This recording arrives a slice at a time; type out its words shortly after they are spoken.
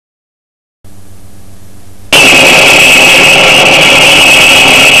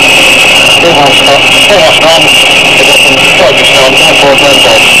Now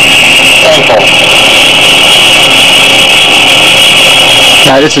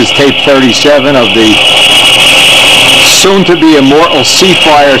this is tape 37 of the soon-to-be immortal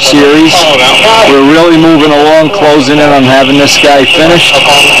Seafire series. We're really moving along, closing in on having this guy finished.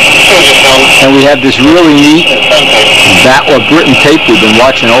 And we have this really neat battle of grit and tape we've been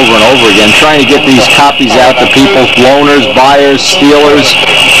watching over and over again, trying to get these copies out to people, loaners, buyers, stealers.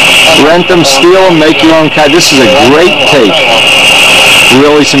 Rent them, steal them, make your own copy. This is a great tape.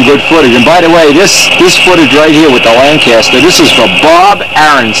 Really some good footage. And by the way, this footage right here with the Lancaster, this is for Bob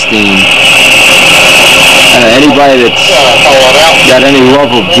Aronstein. Anybody that's got any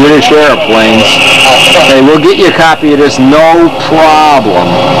love of British airplanes, hey, we'll get you a copy of this, no problem.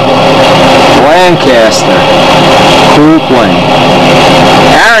 Lancaster, cool plane.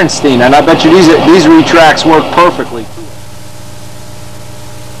 Aronstein, and I bet you these retracts work perfectly.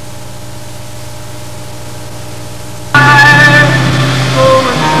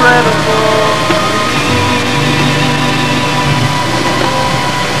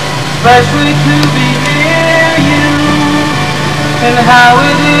 Especially to be near you and how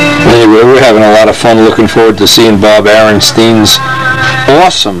it is. Anyway, we're having a lot of fun, looking forward to seeing Bob Aronstein's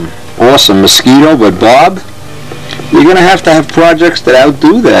awesome Mosquito. But Bob, you're going to have projects that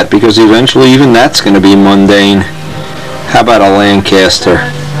outdo that, because eventually even that's going to be mundane. How about a Lancaster?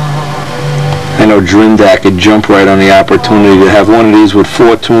 I know Drindak could jump right on the opportunity to have one of these with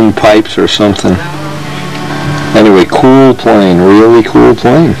 4-tune pipes or something. Anyway, cool plane, really cool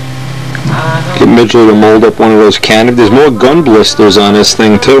plane. Get Midgley to mold up one of those canopies. There's more gun blisters on this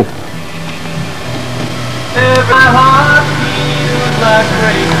thing too. Every heart feels like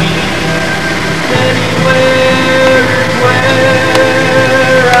breaking. Anywhere is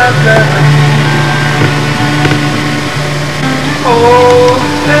where I've never been. Oh,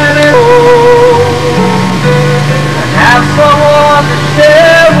 steady, and have someone to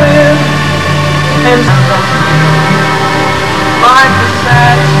share with, and like the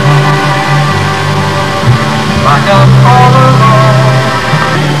sad song, like I'm all alone.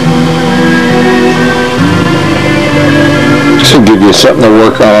 This will give you something to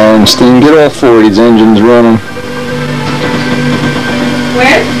work on, Aronstein. Get all 4 of these engines running.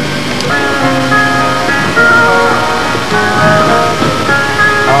 Where?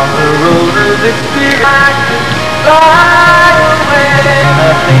 On the road of experience, I could fly away.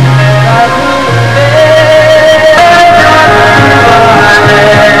 Nothing that I would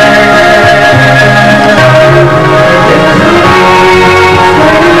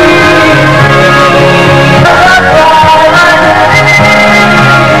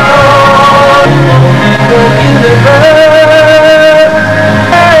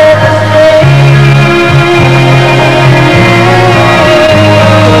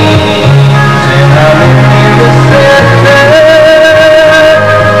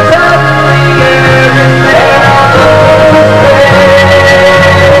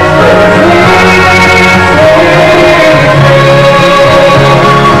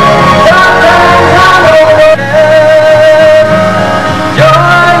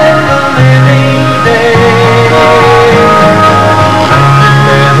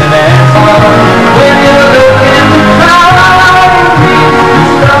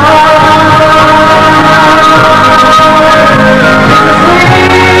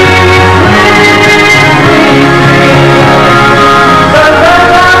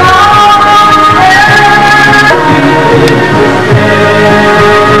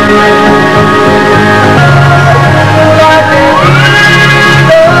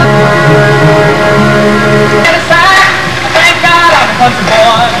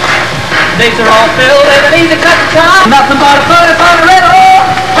days are all filled with an easy cut to time. Nothing but a foot on the red hole.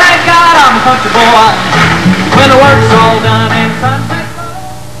 Thank God I'm a country boy. When the work's all done in country.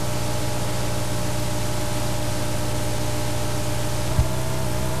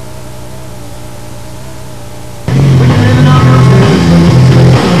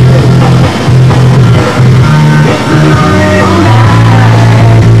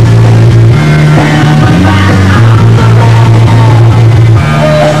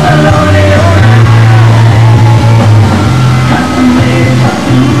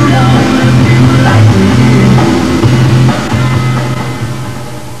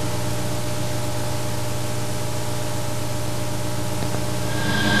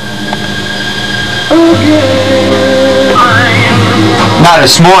 Now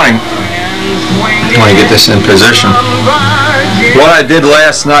this morning, I want to get this in position. What I did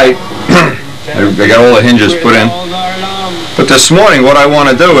last night, I got all the hinges put in. But this morning, what I want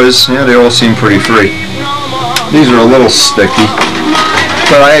to do is, yeah, they all seem pretty free. These are a little sticky,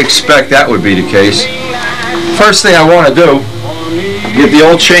 but I expect that would be the case. first thing I want to do, get the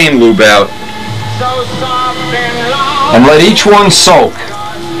old chain lube out and let each one soak.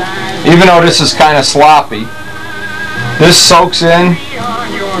 Even though this is kind of sloppy, this soaks in.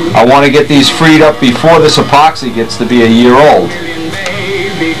 I want to get these freed up before this epoxy gets to be a year old.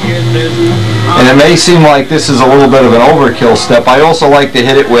 And it may seem like this is a little bit of an overkill step. I also like to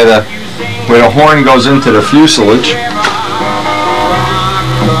hit it where the horn goes into the fuselage.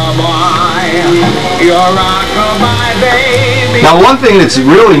 Now one thing that's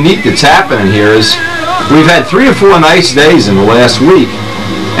really neat that's happening here is we've had 3 or 4 nice days in the last week,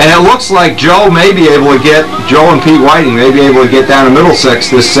 and it looks like Joe and Pete Whiting may be able to get down to Middlesex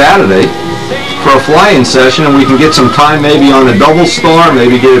this Saturday for a fly-in session, and we can get some time maybe on the double star,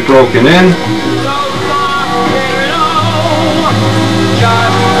 maybe get it broken in.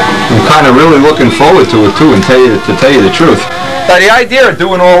 I'm kind of really looking forward to it too, and to tell you the truth. Now the idea of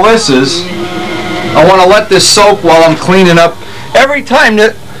doing all this is I want to let this soak while I'm cleaning up. Every time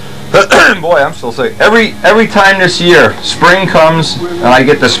that boy, I'm still sick. Every time this year, spring comes, and I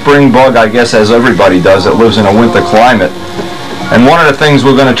get the spring bug, I guess, as everybody does that lives in a winter climate. And one of the things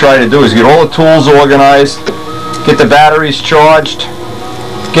we're going to try to do is get all the tools organized, get the batteries charged,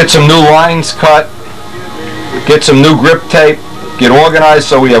 get some new lines cut, get some new grip tape, get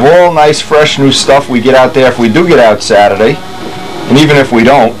organized so we have all nice, fresh, new stuff we get out there if we do get out Saturday. And even if we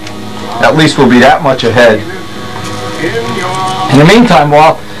don't, at least we'll be that much ahead. In the meantime,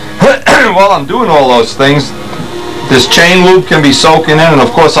 while I'm doing all those things, this chain lube can be soaking in, and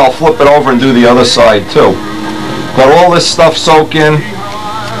of course I'll flip it over and do the other side too. Let all this stuff soak in,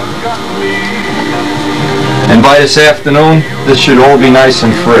 and by this afternoon this should all be nice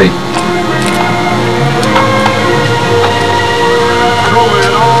and free.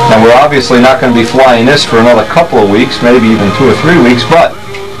 Now we're obviously not going to be flying this for another couple of weeks, maybe even 2 or 3 weeks, but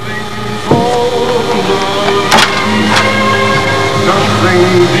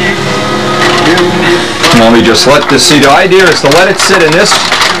let me just let this, see, the idea is to let it sit in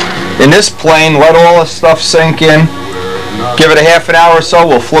this plane, let all this stuff sink in, give it a half an hour or so,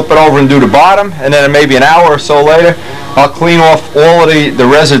 we'll flip it over and do the bottom, and then maybe an hour or so later I'll clean off all of the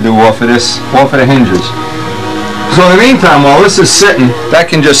residue off of the hinges. So in the meantime, while this is sitting, that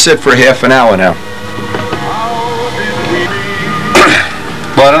can just sit for half an hour now.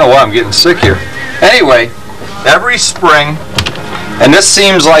 Well, I don't know why I'm getting sick here. Anyway, every spring, and this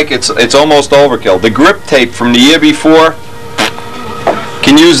seems like it's almost overkill. The grip tape from the year before,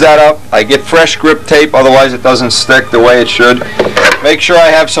 can use that up. I get fresh grip tape, otherwise it doesn't stick the way it should. Make sure I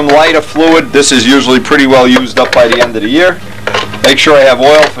have some lighter fluid. This is usually pretty well used up by the end of the year. Make sure I have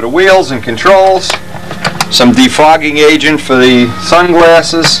oil for the wheels and controls. Some defogging agent for the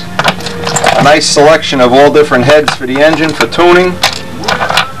sunglasses. A nice selection of all different heads for the engine for tuning.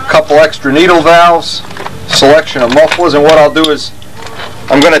 A couple extra needle valves. Selection of mufflers, and what I'll do is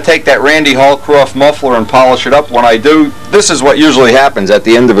I'm going to take that Randy Hallcroft muffler and polish it up. When I do, this is what usually happens at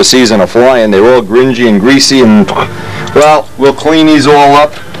the end of a season of flying. They're all gringy and greasy, and well, we'll clean these all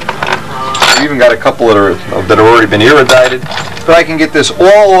up. We even got a couple that have already been iridized. But I can get this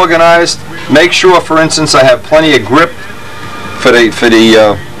all organized. Make sure, for instance, I have plenty of grip for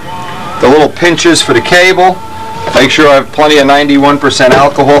the little pinches for the cable. Make sure I have plenty of 91%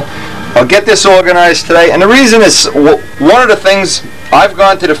 alcohol. I'll get this organized today, and the reason is one of the things, I've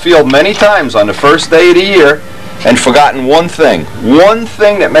gone to the field many times on the first day of the year and forgotten one thing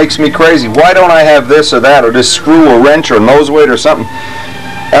that makes me crazy. Why don't I have this or that, or this screw or wrench or nose weight or something?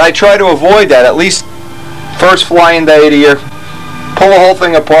 And I try to avoid that, at least first flying day of the year. Pull the whole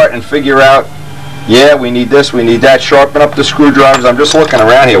thing apart and figure out, yeah, we need this, we need that. Sharpen up the screwdrivers. I'm just looking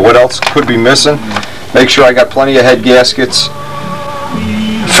around here. What else could be missing? Make sure I got plenty of head gaskets.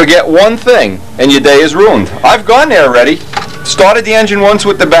 Forget one thing and your day is ruined. I've gone there already. Started the engine once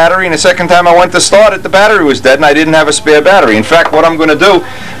with the battery, and the second time I went to start it, the battery was dead and I didn't have a spare battery. In fact, what I'm going to do,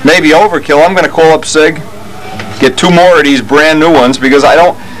 maybe overkill, I'm going to call up SIG, get 2 more of these brand new ones, because I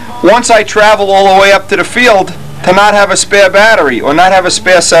don't, once I travel all the way up to the field, to not have a spare battery or not have a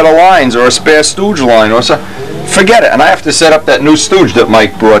spare set of lines or a spare stooge line or so, forget it. And I have to set up that new stooge that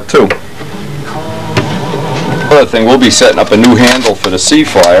Mike brought too. Other thing, we'll be setting up a new handle for the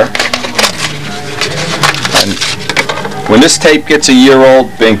Seafire. And when this tape gets a year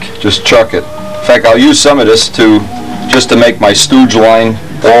old, Bink, just chuck it. In fact, I'll use some of this just to make my stooge line,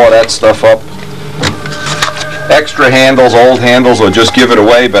 all of that stuff up. Extra handles, old handles, or just give it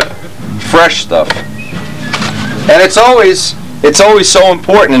away, but fresh stuff. And it's always so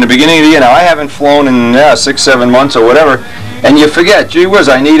important in the beginning of the year. Now, I haven't flown in 6-7 months or whatever, and you forget, gee whiz,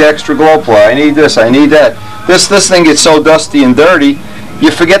 I need extra glow ply, I need this, I need that. This thing gets so dusty and dirty,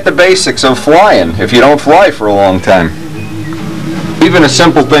 you forget the basics of flying if you don't fly for a long time. Even a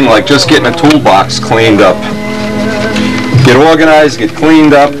simple thing like just getting a toolbox cleaned up. Get organized, get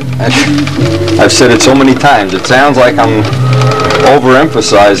cleaned up. I've said it so many times, it sounds like I'm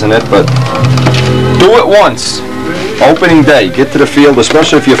overemphasizing it, but do it once. Opening day, get to the field,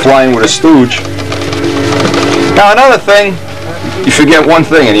 especially if you're flying with a stooge. Now another thing, you forget one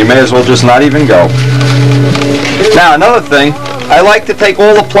thing and you may as well just not even go. Now another thing, I like to take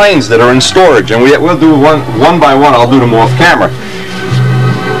all the planes that are in storage, and we'll do one by one. I'll do them off camera.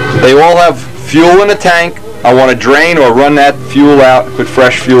 They all have fuel in the tank. I want to drain or run that fuel out, put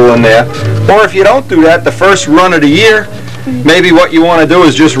fresh fuel in there. Or if you don't do that, the first run of the year, maybe what you want to do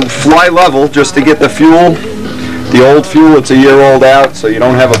is just fly level just to get the fuel, the old fuel that's a year old out, so you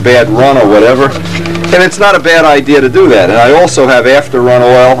don't have a bad run or whatever. And it's not a bad idea to do that. And I also have after run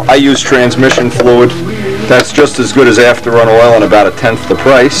oil. I use transmission fluid. That's just as good as after run oil and about 1/10 the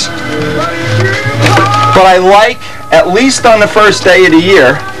price. But I like, at least on the first day of the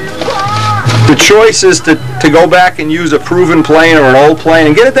year, the choice is to go back and use a proven plane or an old plane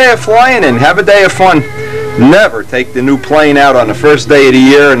and get a day of flying in, have a day of fun. Never take the new plane out on the first day of the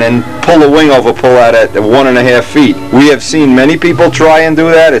year and then pull a wing over pull out at 1.5 feet. We have seen many people try and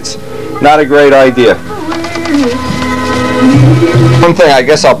do that. It's not a great idea. One thing, I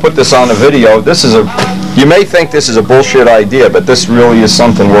guess I'll put this on the video. You may think this is a bullshit idea, but this really is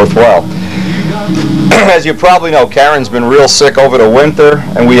something worthwhile. As you probably know, Karen's been real sick over the winter,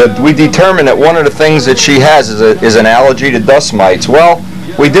 and we determined that one of the things that she has is an allergy to dust mites. Well,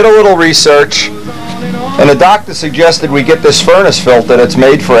 we did a little research, and the doctor suggested we get this furnace filter that's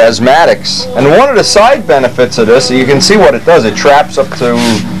made for asthmatics. And one of the side benefits of this, you can see what it does. It traps up to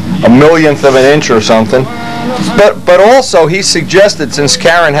 1/1,000,000 of an inch or something. But also he suggested, since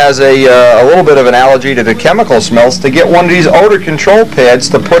Karen has a little bit of an allergy to the chemical smells, to get one of these odor control pads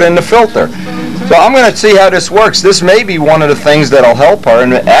to put in the filter. So I'm going to see how this works. This may be one of the things that'll help her.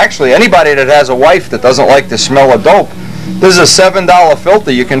 And actually, anybody that has a wife that doesn't like the smell of dope, this is a $7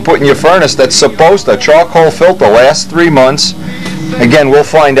 filter you can put in your furnace that's supposed to, charcoal filter, lasts 3 months. Again, we'll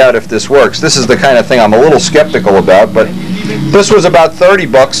find out if this works. This is the kind of thing I'm a little skeptical about, but this was about 30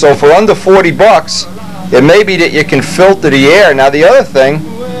 bucks, so for under 40 bucks, it may be that you can filter the air. Now the other thing,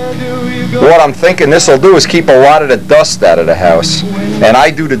 what I'm thinking this will do is keep a lot of the dust out of the house. And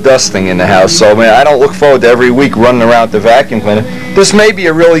I do the dusting in the house, so I don't look forward to every week running around with the vacuum cleaner. This may be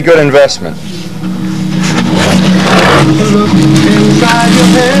a really good investment.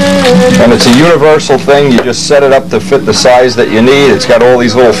 And it's a universal thing. You just set it up to fit the size that you need. It's got all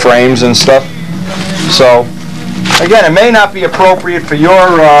these little frames and stuff. So, again, it may not be appropriate for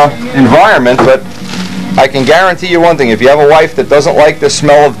your environment, but I can guarantee you one thing. If you have a wife that doesn't like the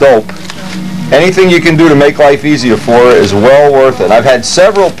smell of dope, anything you can do to make life easier for her is well worth it. I've had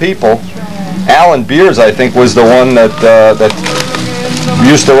several people, Alan Beers I think was the one that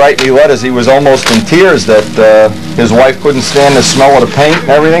used to write me letters. He was almost in tears that his wife couldn't stand the smell of the paint and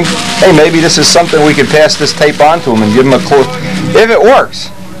everything. Hey, maybe this is something we could pass this tape on to him and give him a clue. If it works,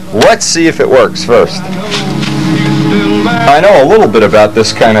 let's see if it works first. I know a little bit about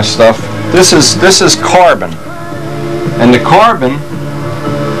this kind of stuff. This is carbon, and the carbon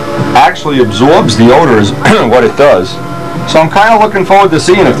actually absorbs the odor is what it does. So I'm kind of looking forward to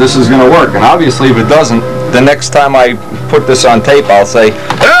seeing if this is going to work. And obviously if it doesn't, the next time I put this on tape I'll say,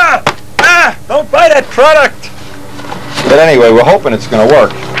 don't buy that product. But anyway, we're hoping it's going to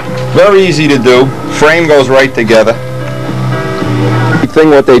work. Very easy to do. Frame goes right together. The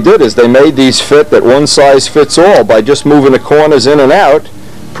thing what they did is they made these fit that one size fits all by just moving the corners in and out.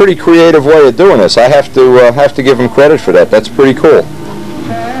 Pretty creative way of doing this. I have to give them credit for that. That's pretty cool.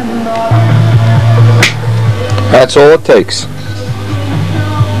 That's all it takes.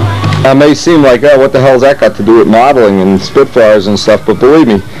 It may seem like, oh, what the hell's that got to do with modeling and Spitfires and stuff, but believe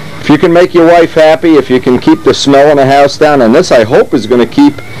me, if you can make your wife happy, if you can keep the smell in the house down, and this I hope is going to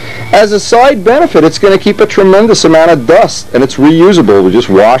keep, as a side benefit, it's going to keep a tremendous amount of dust, and it's reusable. We just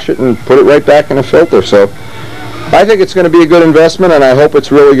wash it and put it right back in a filter. So I think it's going to be a good investment, and I hope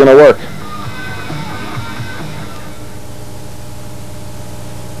it's really going to work.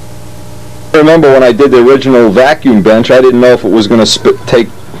 I remember when I did the original vacuum bench, I didn't know if it was going to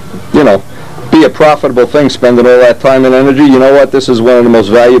be a profitable thing, spending all that time and energy. You know what? This is one of the most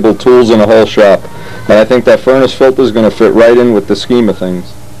valuable tools in the whole shop. And I think that furnace filter is going to fit right in with the scheme of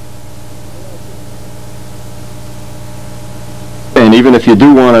things. And even if you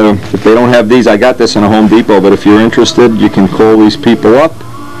do want to, if they don't have these, I got this in a Home Depot, but if you're interested, you can call these people up,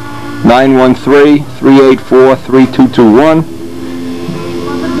 913-384-3221.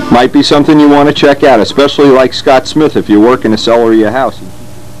 Might be something you want to check out, especially like Scott Smith if you work in the cellar of your house.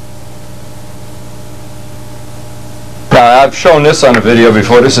 Now, I've shown this on a video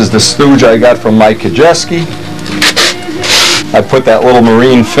before. This is the stooge I got from Mike Kajeski. I put that little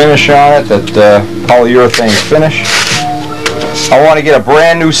marine finish on it, that polyurethane finish. I want to get a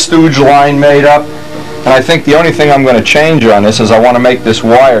brand new stooge line made up, and I think the only thing I'm going to change on this is I want to make this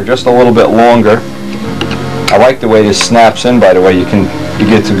wire just a little bit longer. I like the way this snaps in, by the way. You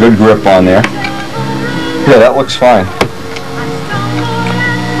get a good grip on there. Yeah, that looks fine.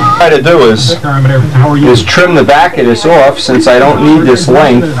 What I try to do is trim the back of this off, since I don't need this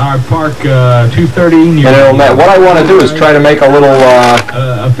length. And what I want to do is try to make a little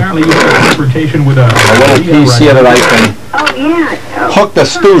piece here that I can hook the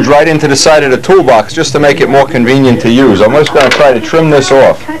stooge right into the side of the toolbox, just to make it more convenient to use. I'm just going to try to trim this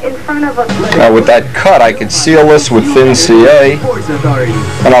off. Now with that cut, I could seal this with thin CA,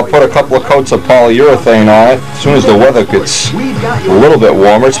 and I'll put a couple of coats of polyurethane on it as soon as the weather gets a little bit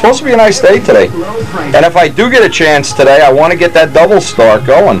warmer. It's supposed to be a nice day today, and if I do get a chance today, I want to get that double start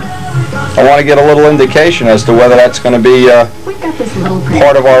going. I want to get a little indication as to whether that's going to be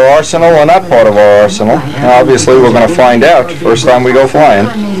part of our arsenal or not part of our arsenal. Now, obviously, we're going to find out first time we go flying.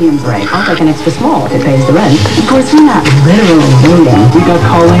 I'll take an extra small if it pays the rent. Of course, we're not literally waiting. We got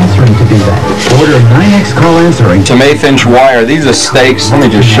call answering to do that. Order 9X call answering. Some 1/8" wire. These are stakes. Let me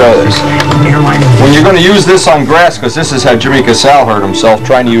just show this. When you're going to use this on grass, because this is how Jimmy Casale hurt himself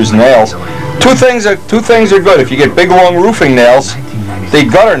trying to use nails. Two things are good. If you get big, long roofing nails, the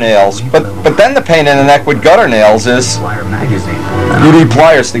gutter nails, but then the pain in the neck with gutter nails is you need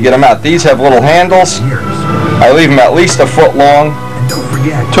pliers to get them out. These have little handles. I leave them at least a foot long.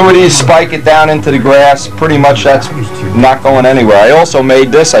 Two of these spike it down into the grass. Pretty much that's not going anywhere. I also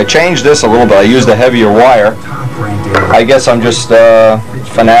made this. I changed this a little bit. I used a heavier wire. I guess I'm just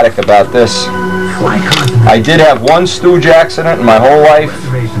fanatic about this. I did have one stooge accident in my whole life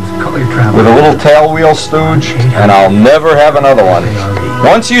with a little tail wheel stooge, and I'll never have another one.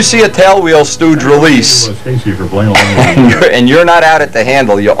 Once you see a tail wheel stooge release, and you're not out at the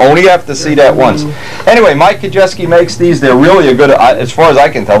handle, you only have to see that once. Anyway, Mike Kajeski makes these. They're really a good, as far as I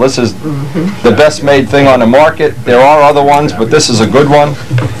can tell, this is the best made thing on the market. There are other ones, but this is a good one.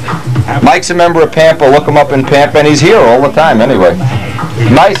 Mike's a member of Pampa. Look him up in Pampa, and he's here all the time anyway.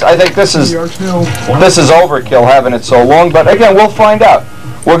 Nice. I think this is overkill having it so long, but again, we'll find out.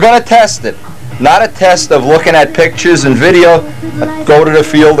 We're going to test it. Not a test of looking at pictures and video. Go to the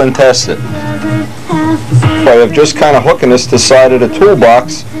field and test it. I'm just kind of hooking this to the side of the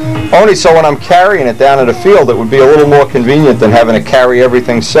toolbox, only so when I'm carrying it down to the field, it would be a little more convenient than having to carry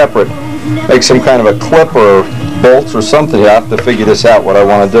everything separate. Make some kind of a clip or bolts or something. I have to figure this out, what I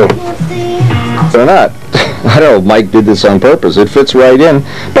want to do. Or not. I don't know, Mike did this on purpose. It fits right in.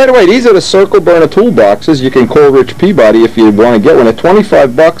 By the way, these are the circle burner toolboxes. You can call Rich Peabody if you want to get one at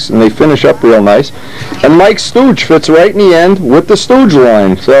 $25, and they finish up real nice. And Mike's stooge fits right in the end with the stooge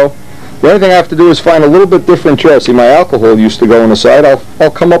line. So the only thing I have to do is find a little bit different jar. See, my alcohol used to go on the side.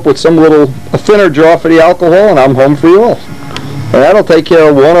 I'll come up with some a thinner jar for the alcohol, and I'm home for you all. And that'll take care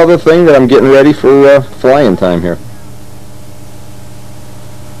of one other thing that I'm getting ready for flying time here.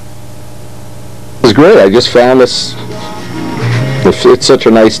 It's great. I just found this. It's such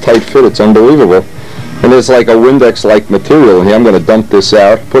a nice tight fit. It's unbelievable. And there's like a Windex-like material in here. I'm going to dump this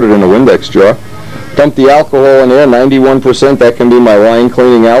out, put it in a Windex jar, dump the alcohol in there, 91%. That can be my line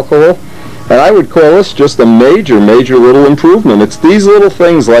cleaning alcohol. And I would call this just a major, major little improvement. It's these little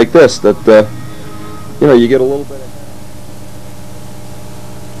things like this that, you get a little bit of.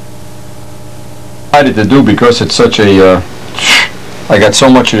 I decided to do because it's such a. I got so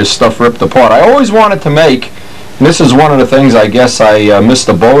much of this stuff ripped apart. I always wanted to make, and this is one of the things I guess I missed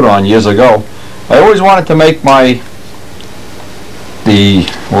the boat on years ago. I always wanted to make let's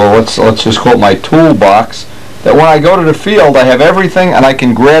just call it my toolbox, that when I go to the field I have everything and I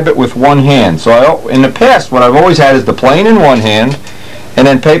can grab it with one hand. So in the past what I've always had is the plane in one hand, and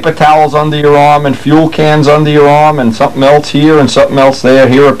then paper towels under your arm and fuel cans under your arm and something else here and something else there,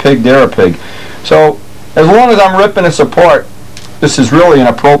 here a pig, there a pig. So as long as I'm ripping this apart, this is really an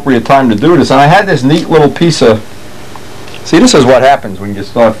appropriate time to do this. And I had this neat little piece of, see, this is what happens when you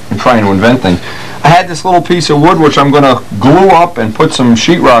start trying to invent things. I had this little piece of wood which I'm going to glue up and put some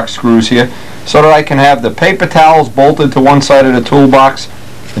sheetrock screws here so that I can have the paper towels bolted to one side of the toolbox,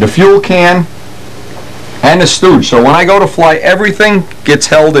 the fuel can, and the stooge. So when I go to fly, everything gets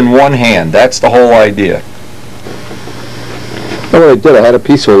held in one hand. That's the whole idea. What I did, I had a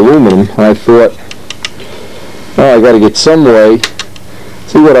piece of aluminum and I thought, oh, I got to get some way.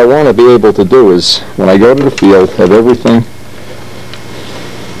 See, what I want to be able to do is, when I go to the field, have everything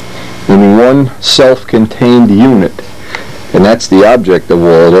in one self-contained unit. And that's the object of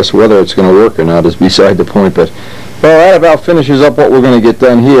all of this. Whether it's going to work or not is beside the point. But, well, that about finishes up what we're going to get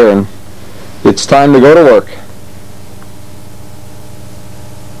done here, and it's time to go to work.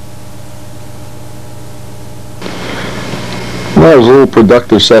 Well, it was a little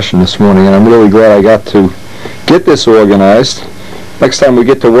productive session this morning, and I'm really glad I got to get this organized. Next time we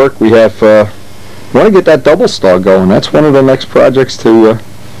get to work, we want to get that double star going. That's one of the next projects to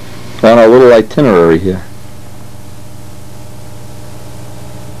on our little itinerary here.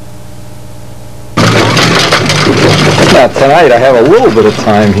 Now tonight I have a little bit of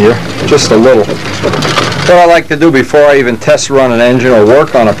time here, just a little. What I like to do before I even test run an engine or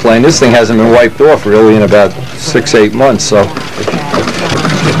work on a plane, this thing hasn't been wiped off really in about 6-8 months, so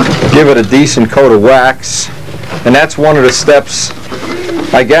give it a decent coat of wax. And that's one of the steps.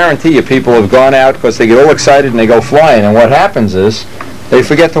 I guarantee you people have gone out because they get all excited and they go flying, and what happens is they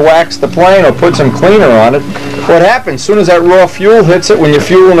forget to wax the plane or put some cleaner on it. What happens, as soon as that raw fuel hits it when you're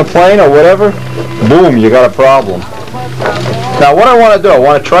fueling the plane or whatever, boom, you got a problem. Now what I want to do, I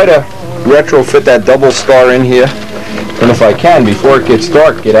want to try to retrofit that double star in here, and if I can, before it gets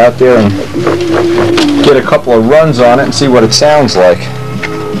dark, get out there and get a couple of runs on it and see what it sounds like.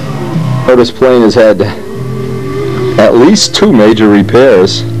 Oh, this plane has had at least 2 major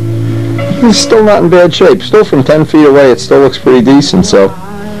repairs. It's still not in bad shape. Still from 10 feet away, it still looks pretty decent, so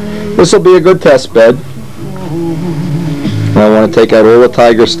this will be a good test bed. And I want to take out all the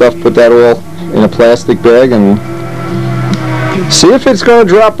Tiger stuff, put that all in a plastic bag, and see if it's going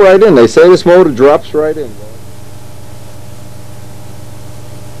to drop right in. They say this motor drops right in.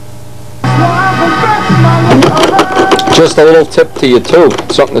 Just a little tip to you too,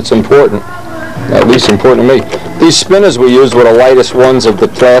 something that's important, at least important to me. These spinners we use were the lightest ones of the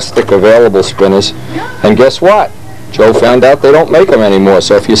plastic available spinners, and guess what? Joe found out they don't make them anymore,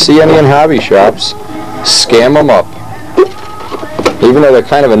 so if you see any in hobby shops, scam them up. Even though they're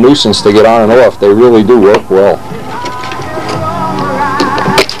kind of a nuisance to get on and off, they really do work well.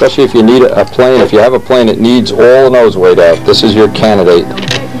 Especially if you need a plane, if you have a plane that needs all the nose weight out, this is your candidate.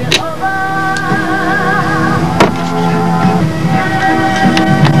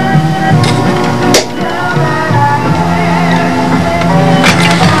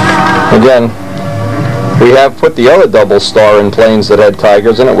 Again, we have put the other double star in planes that had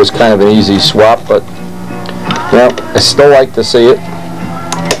Tigers, and it was kind of an easy swap, but you know, I still like to see it.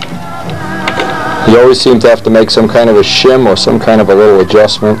 You always seem to have to make some kind of a shim or some kind of a little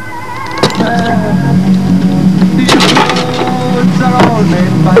adjustment.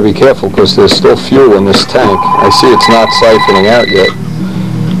 Gotta be careful because there's still fuel in this tank. I see it's not siphoning out yet.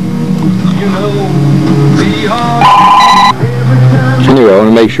 Anyway, I want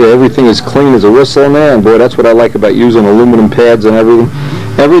to make sure everything is clean as a whistle in there, and boy, that's what I like about using aluminum pads and everything.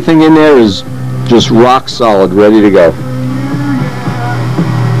 Everything in there is just rock solid, ready to go.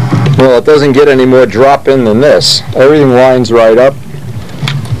 Well, it doesn't get any more drop in than this. Everything lines right up.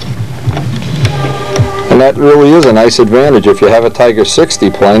 And that really is a nice advantage if you have a Tiger 60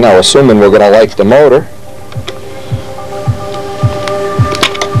 plane. Now, assuming we're going to like the motor.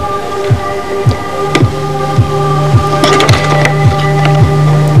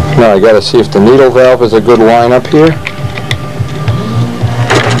 Now I got to see if the needle valve is a good line up here.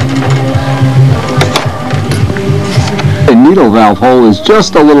 The needle valve hole is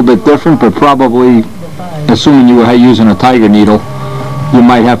just a little bit different, but probably, assuming you were using a Tiger needle, you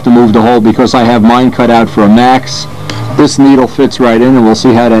might have to move the hole because I have mine cut out for a max. This needle fits right in, and we'll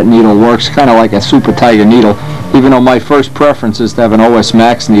see how that needle works, kind of like a Super Tiger needle, even though my first preference is to have an OS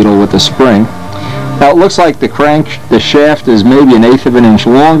Max needle with a spring. Now it looks like the shaft is maybe 1/8 of an inch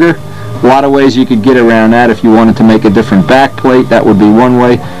longer. A lot of ways you could get around that. If you wanted to make a different back plate, that would be one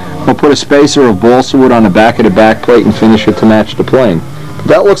way. Or put a spacer of balsa wood on the back of the back plate and finish it to match the plane. But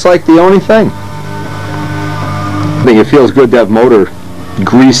that looks like the only thing. I think it feels good to have motor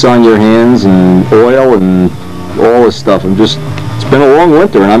grease on your hands and oil and all this stuff. It's been a long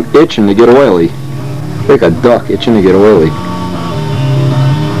winter and I'm itching to get oily. Like a duck itching to get oily.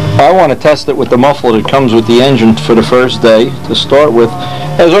 I want to test it with the muffler that comes with the engine for the first day to start with.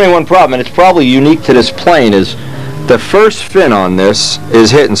 There's only one problem, and it's probably unique to this plane, is the first fin on this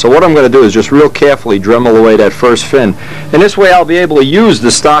is hitting. So what I'm going to do is just real carefully Dremel away that first fin. And this way I'll be able to use the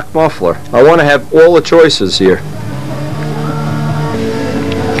stock muffler. I want to have all the choices here.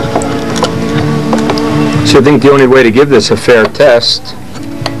 So I think the only way to give this a fair test,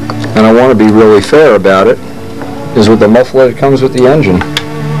 and I want to be really fair about it, is with the muffler that comes with the engine.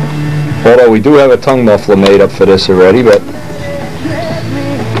 Although we do have a tongue muffler made up for this already, but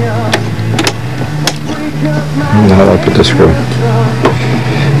how do I put the screw?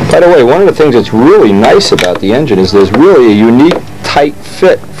 By the way, one of the things that's really nice about the engine is there's really a unique tight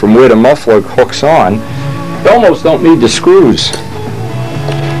fit from where the muffler hooks on. You almost don't need the screws.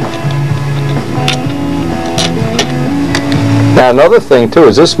 Now another thing too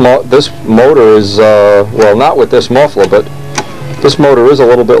is this motor is, well, not with this muffler, but this motor is a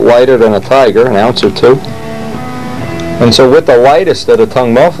little bit lighter than a Tiger, an ounce or two. And so with the lightest of the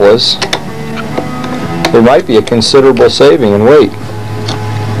tongue mufflers, there might be a considerable saving in weight.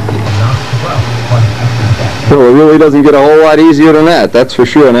 Well, it really doesn't get a whole lot easier than that, that's for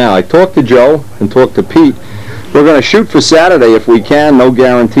sure. Now, I talked to Joe and talked to Pete. We're going to shoot for Saturday if we can. No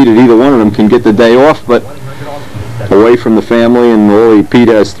guarantee that either one of them can get the day off, but away from the family, and only Pete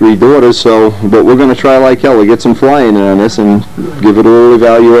has 3 daughters, so, but we're going to try like hell to get some flying in on this and give it a little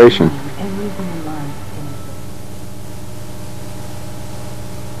evaluation.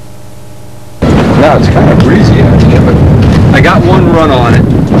 Now, it's kind of breezy out here, but I got one run on it.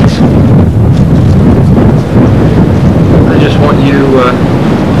 I just want you to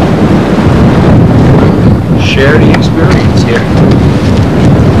share the experience here.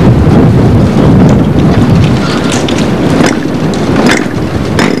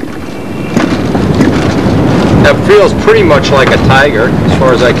 That feels pretty much like a Tiger, as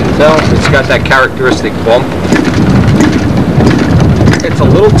far as I can tell. It's got that characteristic bump. It's a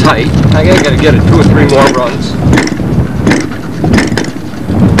little tight. I gotta get it 2 or 3 more runs.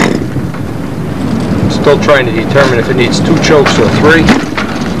 Still trying to determine if it needs 2 chokes or 3.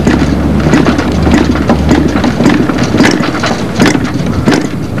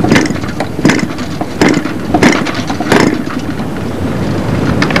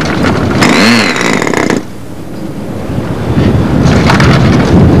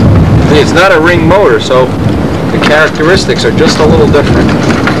 It's not a ring motor, so the characteristics are just a little different.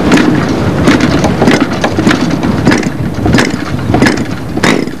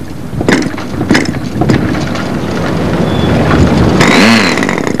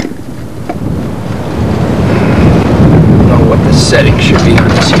 I don't know what the setting should be on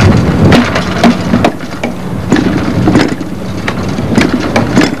this.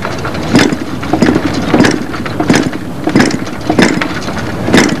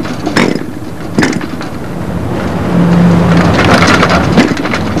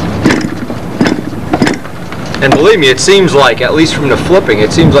 And believe me, it seems like, at least from the flipping,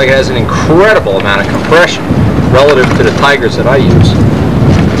 it seems like it has an incredible amount of compression relative to the Tigers that I use.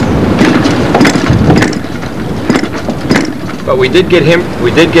 But we did get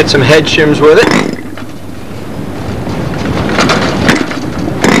some head shims with it.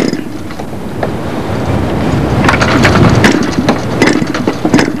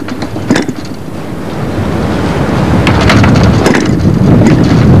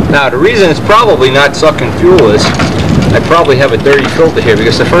 Now, the reason it's probably not sucking fuel is I probably have a dirty filter here,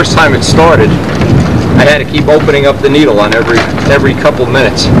 because the first time it started, I had to keep opening up the needle on every couple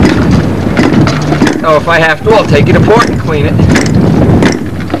minutes. Now, if I have to, I'll take it apart and clean it.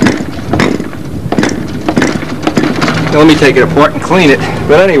 Let me take it apart and clean it.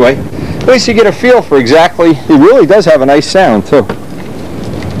 But anyway, at least you get a feel for exactly, it really does have a nice sound too.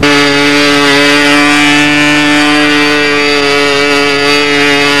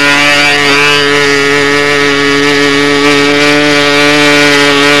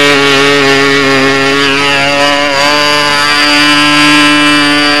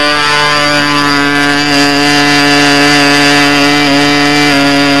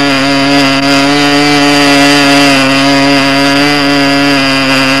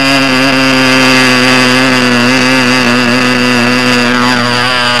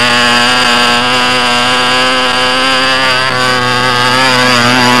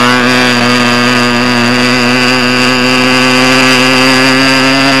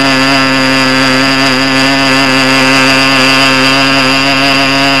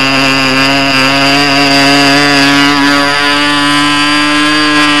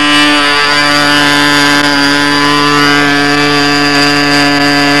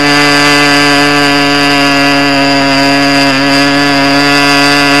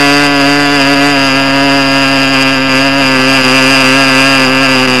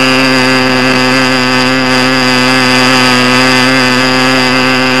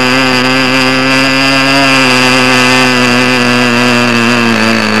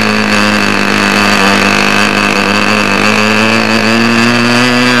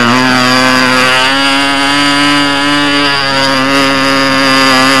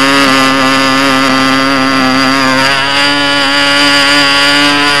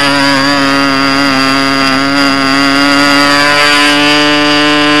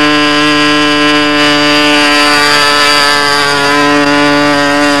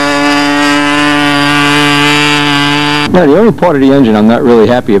 Now, the only part of the engine I'm not really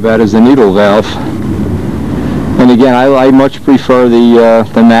happy about is the needle valve. And again, I much prefer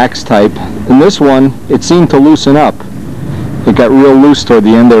the Max type. In this one, it seemed to loosen up. It got real loose toward the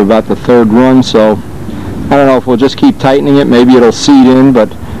end of about the third run, so I don't know if we'll just keep tightening it. Maybe it'll seat in, but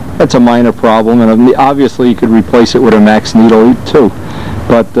that's a minor problem. And obviously, you could replace it with a Max needle too.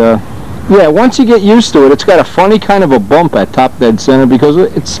 But yeah, once you get used to it, it's got a funny kind of a bump at top dead center because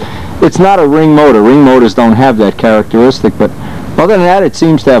it's not a ring motor. Ring motors don't have that characteristic, but other than that, it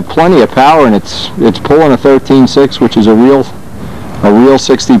seems to have plenty of power, and it's pulling a 13.6, which is a real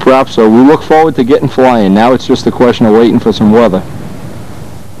 60 prop. So we look forward to getting flying. Now it's just a question of waiting for some weather.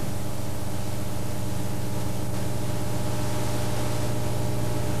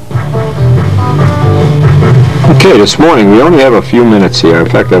 Okay, this morning we only have a few minutes here. In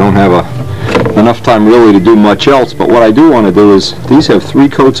fact, I don't have enough time really to do much else, but what I do want to do is, these have 3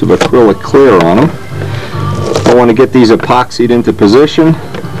 coats of acrylic clear on them. I want to get these epoxied into position,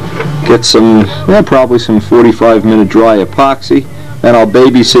 get some, probably some 45-minute dry epoxy, and I'll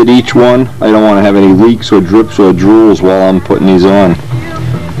babysit each one. I don't want to have any leaks or drips or drools while I'm putting these on.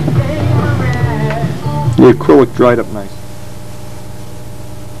 The acrylic dried up nice.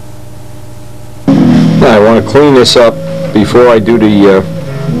 Now I want to clean this up before I do the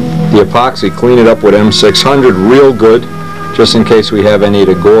epoxy. Clean it up with M600 real good, just in case we have any of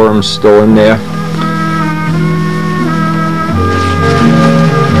the gorums still in there.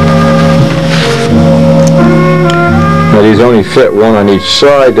 Now these only fit one on each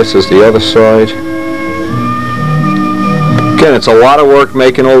side. This is the other side. Again, it's a lot of work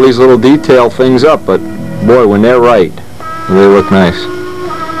making all these little detail things up, but boy, when they're right, they look nice.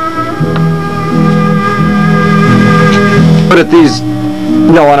 But at these,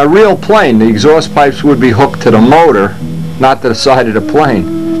 on a real plane, the exhaust pipes would be hooked to the motor, not to the side of the plane.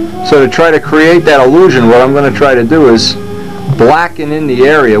 So to try to create that illusion, what I'm going to try to do is blacken in the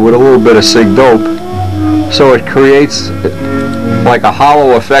area with a little bit of Sig Dope, so it creates like a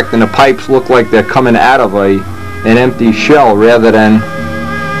hollow effect and the pipes look like they're coming out of an empty shell rather than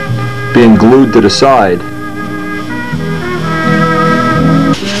being glued to the side.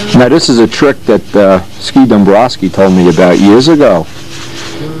 Now this is a trick that Ski Dombrowski told me about years ago.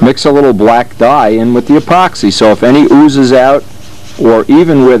 Mix a little black dye in with the epoxy, so if any oozes out, or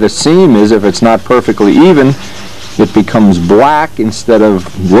even where the seam is, if it's not perfectly even, it becomes black instead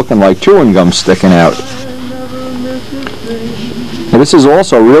of looking like chewing gum sticking out. Now this is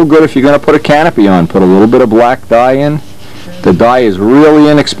also real good if you're going to put a canopy on. Put a little bit of black dye in. The dye is really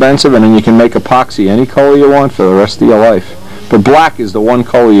inexpensive, and then you can make epoxy any color you want for the rest of your life. But black is the one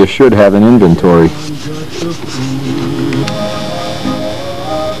color you should have in inventory.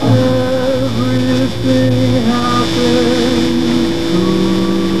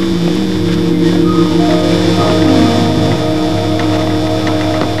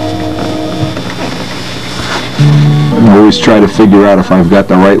 I always try to figure out if I've got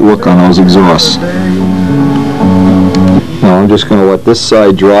the right look on those exhausts. Now I'm just going to let this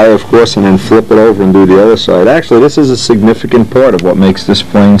side dry, of course, and then flip it over and do the other side. Actually, this is a significant part of what makes this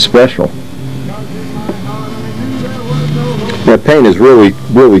plane special. That paint is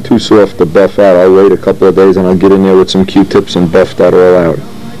really too soft to buff out. I'll wait a couple of days and I'll get in there with some Q-tips and buff that all out.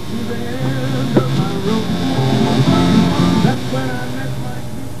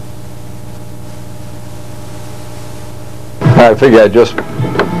 I figure I'd just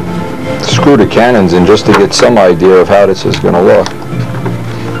screw the cannons in just to get some idea of how this is going to look.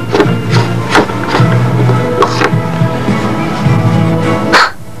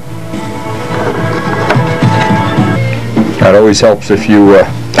 That always helps if you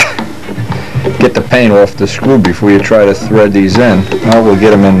get the paint off the screw before you try to thread these in. Well, we'll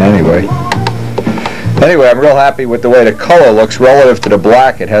get them in anyway. Anyway, I'm real happy with the way the color looks relative to the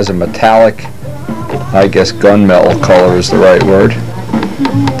black. It has a metallic, I guess gunmetal color is the right word.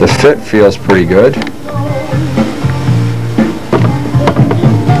 The fit feels pretty good.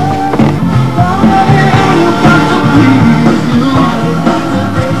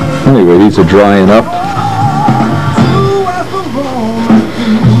 Anyway, these are drying up.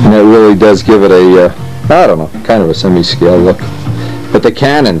 And that really does give it a, I don't know, kind of a semi-scale look. But the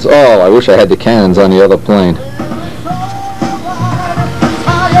cannons, oh, I wish I had the cannons on the other plane.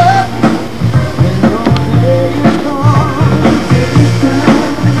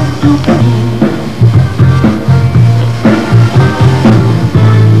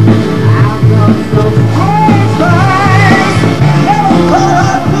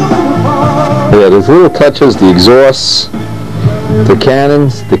 Yeah, there's little touches, the exhausts, the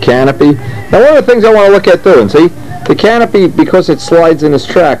cannons, the canopy. Now one of the things I want to look at too, and see, the canopy, because it slides in this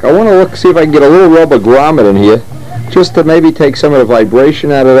track, I want to see if I can get a little rubber grommet in here just to maybe take some of the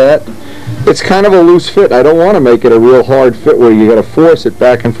vibration out of that. It's kind of a loose fit. I don't want to make it a real hard fit where you got to force it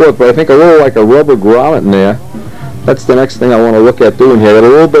back and forth, but I think a little like a rubber grommet in there. That's the next thing I want to look at doing here. Got a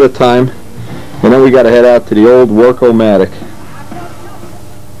little bit of time, and then we got to head out to the old Work-O-Matic.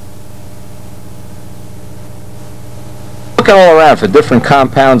 Looking all around for different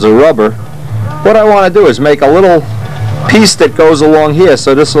compounds of rubber, what I want to do is make a little piece that goes along here,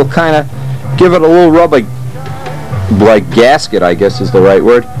 so this will kind of give it a little rubber, like gasket, I guess is the right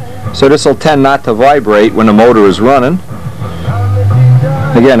word. So this will tend not to vibrate when the motor is running.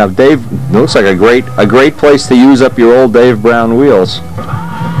 Again, now Dave, it looks like a great place to use up your old Dave Brown wheels.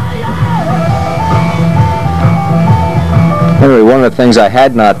 Anyway, one of the things I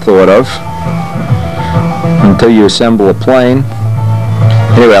had not thought of until you assemble a plane.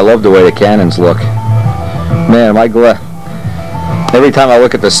 Anyway, I love the way the cannons look. Man, am I glad. Every time I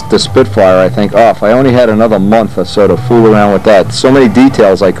look at the Spitfire, I think, oh, if I only had another month or so to fool around with that. So many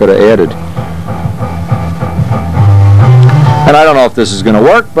details I could have added. And I don't know if this is going to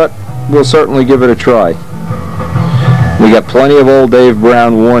work, but we'll certainly give it a try. We got plenty of old Dave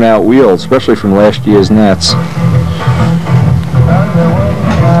Brown worn out wheels, especially from last year's Nats.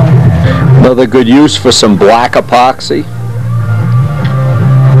 Another good use for some black epoxy.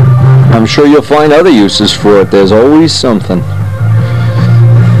 I'm sure you'll find other uses for it. There's always something.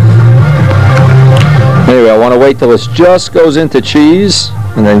 Anyway, I want to wait till this just goes into cheese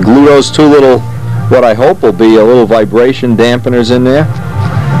and then glue those two little, what I hope will be a little vibration dampeners in there.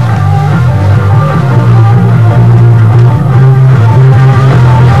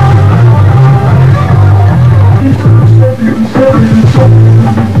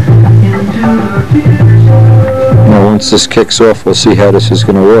 Now once this kicks off, we'll see how this is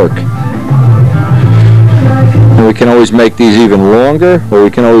going to work. And we can always make these even longer, or we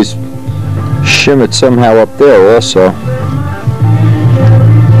can always shim it somehow up there also.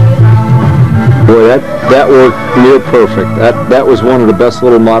 Boy, that worked near perfect. That was one of the best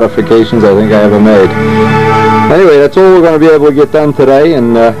little modifications I think I ever made. Anyway, that's all we're going to be able to get done today,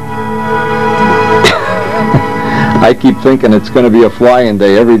 and I keep thinking it's going to be a flying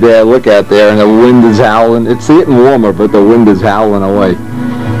day. Every day I look out there and the wind is howling. It's getting warmer, but the wind is howling away.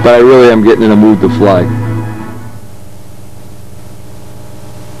 But I really am getting in a mood to fly.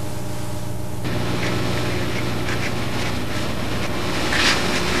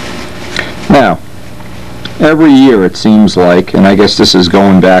 Now, every year it seems like, and I guess this is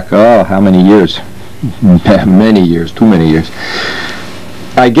going back, oh, how many years? Many years, too many years.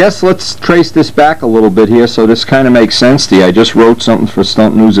 I guess let's trace this back a little bit here so this kind of makes sense to you. I just wrote something for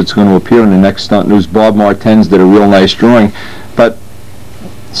Stunt News that's going to appear in the next Stunt News. Bob Martens did a real nice drawing. But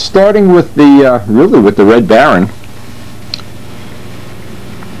starting with the, really with the Red Baron,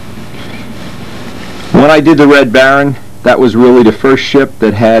 when I did the Red Baron, that was really the first ship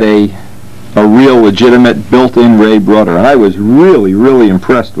that had a real legitimate built-in Rabe rudder, and I was really, really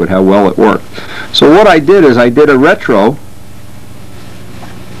impressed with how well it worked. So what I did is I did a retro,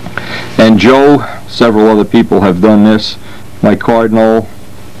 and Joe, several other people have done this, my Cardinal,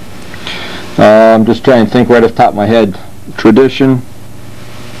 I'm just trying to think right off the top of my head, Tradition,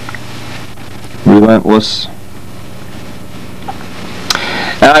 Relentless,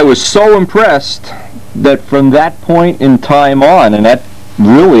 and I was so impressed that from that point in time on, and that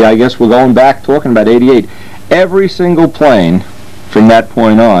really, I guess we're going back talking about 88. Every single plane from that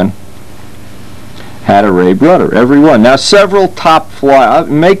point on had a Rabe rudder. Every one. Now, several top flyers,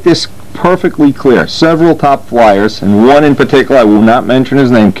 make this perfectly clear, several top flyers, and one in particular, I will not mention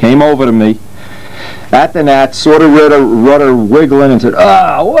his name, came over to me at the Nats, sort of rudder wiggling, and said,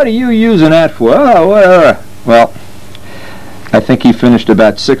 "Oh, what are you using that for?" Oh, well, I think he finished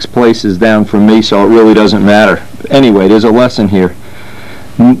about 6 places down from me, so it really doesn't matter. Anyway, there's a lesson here.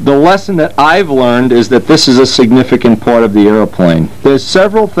 The lesson that I've learned is that this is a significant part of the airplane. There's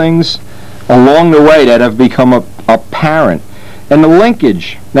several things along the way that have become apparent. And the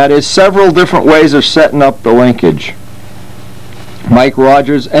linkage, now there's several different ways of setting up the linkage. Mike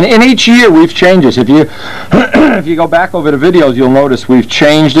Rogers, and in each year we've changed this. If you if you go back over the videos, you'll notice we've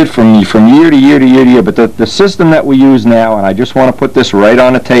changed it from year to year to year to year. But the system that we use now, and I just want to put this right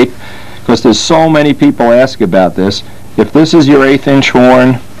on the tape because there's so many people ask about this. If this is your 1/8 inch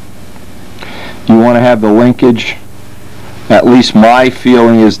horn, you want to have the linkage. At least my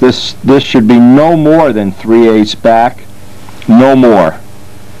feeling is this should be no more than 3/8 back, no more,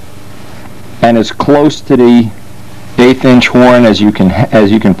 and as close to the 1/8 inch horn as you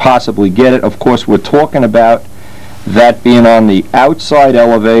can possibly get it. Of course, we're talking about that being on the outside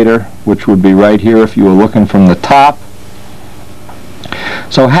elevator, which would be right here if you were looking from the top.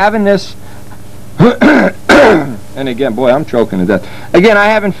 So having this, And again, boy, I'm choking to death. Again, I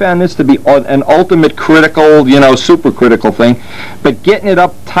haven't found this to be an ultimate critical, you know, super critical thing, but getting it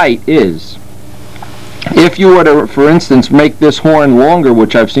up tight is. If you were to, for instance, make this horn longer,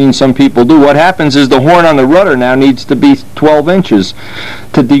 which I've seen some people do, what happens is the horn on the rudder now needs to be 12 inches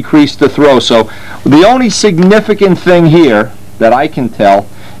to decrease the throw. So the only significant thing here that I can tell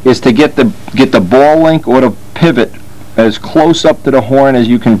is to get the ball link or the pivot as close up to the horn as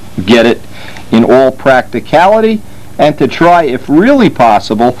you can get it in all practicality, and to try, if really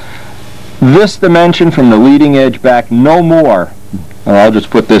possible, this dimension from the leading edge back no more, or I'll just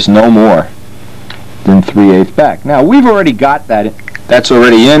put this no more than 3/8 back. Now we've already got that. That's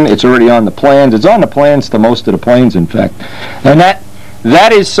already in. It's already on the plans. It's on the plans to most of the planes, in fact. And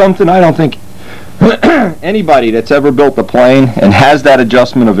that is something I don't think anybody that's ever built a plane and has that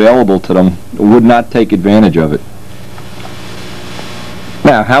adjustment available to them would not take advantage of it.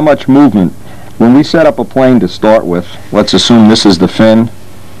 Now, how much movement? When we set up a plane to start with, let's assume this is the fin,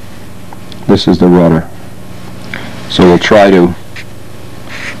 this is the rudder. So we'll try to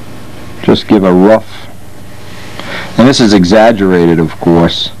just give a rough, and this is exaggerated, of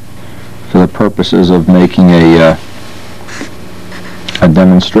course, for the purposes of making a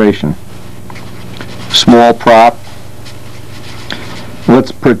demonstration. Small prop.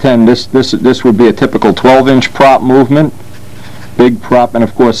 Let's pretend this would be a typical 12-inch prop movement. Big prop, and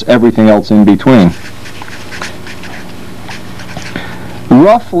of course everything else in between.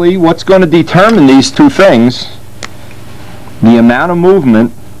 Roughly, what's going to determine these two things, the amount of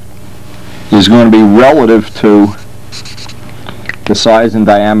movement, is going to be relative to the size and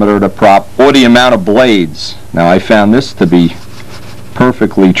diameter of the prop, or the amount of blades. Now I found this to be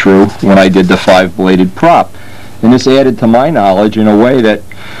perfectly true when I did the 5-bladed prop, and this added to my knowledge in a way that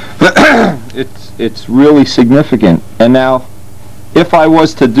it's really significant. And now, if I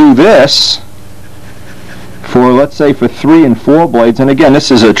was to do this for, let's say, for 3 and 4 blades, and again,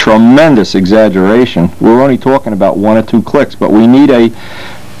 this is a tremendous exaggeration. We're only talking about 1 or 2 clicks, but we need a,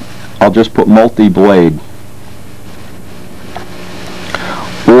 I'll just put multi-blade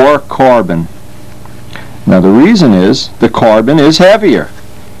or carbon. Now the reason is the carbon is heavier.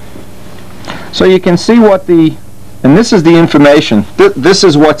 So you can see what the, and this is the information, this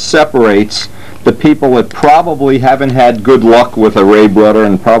is what separates the people that probably haven't had good luck with a Rabe rudder,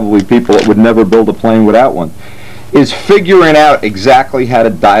 and probably people that would never build a plane without one, is figuring out exactly how to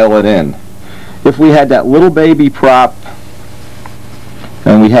dial it in. If we had that little baby prop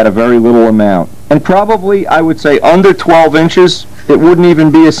and we had a very little amount, and probably I would say under 12 inches, it wouldn't even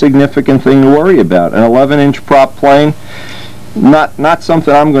be a significant thing to worry about. An 11-inch prop plane, not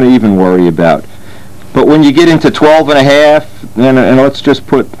something I'm going to even worry about. But when you get into 12 and a half, and let's just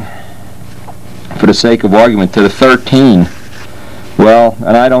put, for the sake of argument, to the 13, well,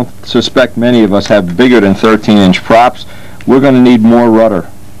 and I don't suspect many of us have bigger than 13-inch props, we're going to need more rudder.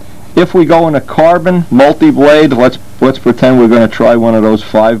 If we go in a carbon multi-blade, let's pretend we're going to try one of those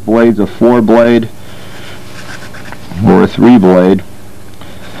 5 blades, a 4-blade, or a 3-blade.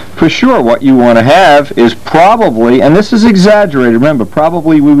 For sure, what you want to have is probably, and this is exaggerated, remember,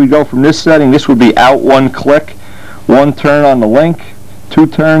 probably we would go from this setting, this would be out 1 click, 1 turn on the link, 2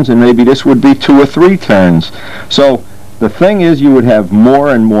 turns, and maybe this would be 2 or 3 turns. So the thing is, you would have more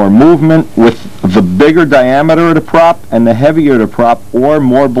and more movement with the bigger diameter of the prop and the heavier the prop, or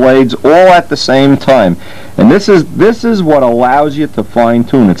more blades, all at the same time. And this is what allows you to fine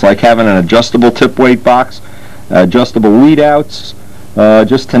tune. It's like having an adjustable tip weight box, adjustable lead outs,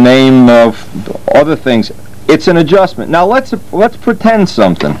 just to name other things. It's an adjustment. Now let's pretend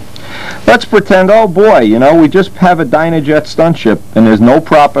something. Let's pretend, oh boy, you know, we just have a Dynajet stunt ship and there's no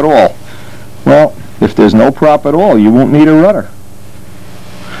prop at all. Well, if there's no prop at all, you won't need a rudder.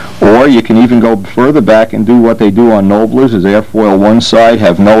 Or you can even go further back and do what they do on Noblers, is airfoil one side,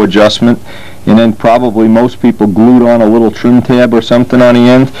 have no adjustment, and then probably most people glued on a little trim tab or something on the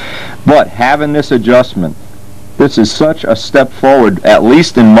end. But having this adjustment, this is such a step forward, at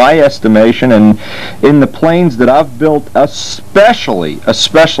least in my estimation, and in the planes that I've built, especially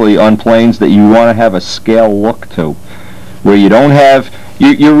on planes that you want to have a scale look to, where you don't have,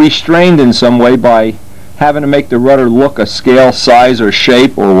 you're restrained in some way by having to make the rudder look a scale size or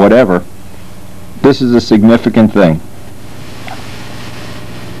shape or whatever. This is a significant thing.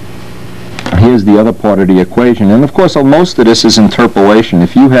 Here's the other part of the equation, and of course most of this is interpolation.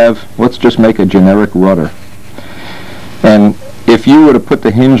 If you have, let's just make a generic rudder, and if you were to put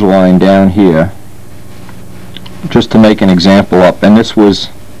the hinge line down here, just to make an example up, and this was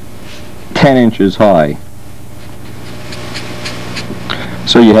 10 inches high,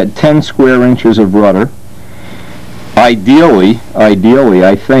 so you had 10 square inches of rudder. I ideally,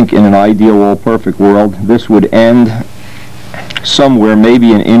 I think in an ideal all-perfect world, this would end somewhere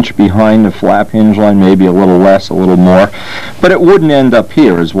maybe an inch behind the flap hinge line, maybe a little less, a little more, but it wouldn't end up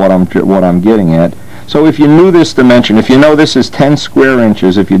here is what I'm getting at. So if you knew this dimension, if you know this is 10 square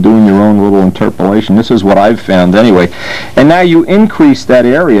inches, if you're doing your own little interpolation, this is what I've found anyway, and now you increase that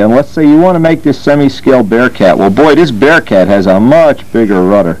area, and let's say you want to make this semi-scale Bearcat. Well, boy, this Bearcat has a much bigger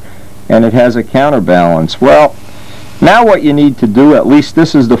rudder, and it has a counterbalance. Well, now what you need to do, at least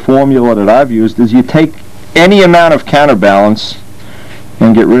this is the formula that I've used, is you take any amount of counterbalance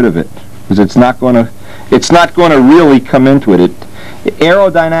and get rid of it, because it's not going to really come into it.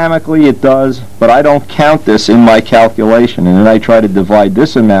 Aerodynamically it does, but I don't count this in my calculation, and then I try to divide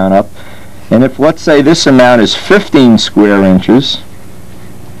this amount up, and if let's say this amount is 15 square inches,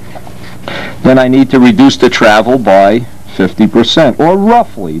 then I need to reduce the travel by 50%, or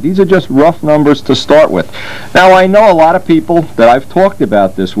roughly. These are just rough numbers to start with. Now, I know a lot of people that I've talked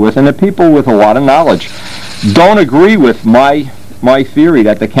about this with, and the people with a lot of knowledge, don't agree with my theory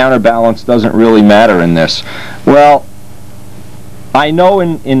that the counterbalance doesn't really matter in this. Well, I know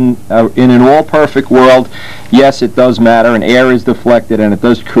in an all-perfect world, yes, it does matter, and air is deflected, and it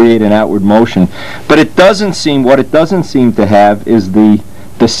does create an outward motion. But it doesn't seem, what it doesn't seem to have is the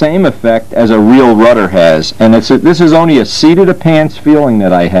same effect as a real rudder has. And this is only a seat-of-the-pants feeling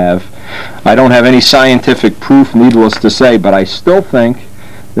that I have. I don't have any scientific proof, needless to say, but I still think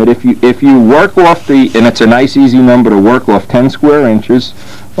that if you work off and it's a nice easy number to work off, 10 square inches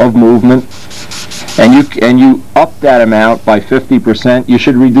of movement, and you up that amount by 50%, you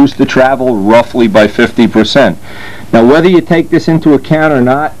should reduce the travel roughly by 50%. Now, whether you take this into account or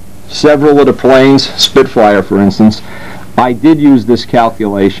not, several of the planes, Spitfire for instance, I did use this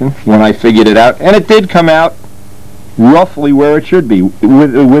calculation when I figured it out, and it did come out roughly where it should be,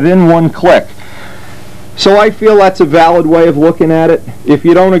 within one click. So I feel that's a valid way of looking at it. If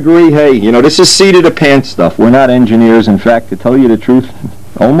you don't agree, hey, you know, this is seat-of-the-pants stuff. We're not engineers. In fact, to tell you the truth,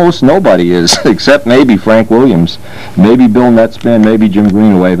 almost nobody is, except maybe Frank Williams, maybe Bill Netspan, maybe Jim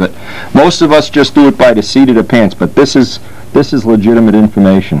Greenaway, but most of us just do it by the seat of the pants. But this is legitimate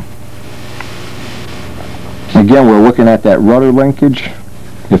information. Again, we're looking at that rudder linkage.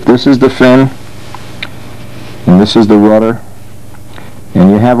 If this is the fin, and this is the rudder, and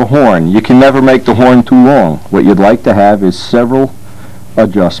you have a horn, you can never make the horn too long. What you'd like to have is several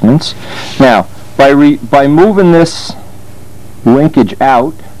adjustments. Now, by moving this linkage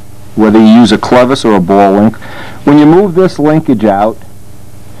out, whether you use a clevis or a ball link, when you move this linkage out,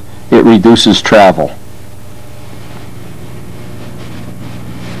 it reduces travel.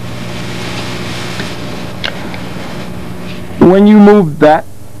 When you move that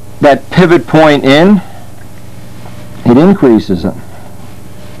pivot point in, it increases it.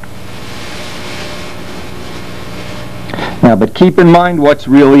 Now, but keep in mind what's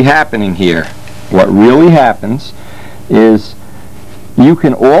really happening here. What really happens is you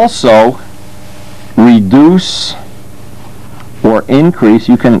can also reduce or increase,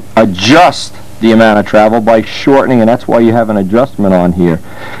 you can adjust the amount of travel by shortening, and that's why you have an adjustment on here.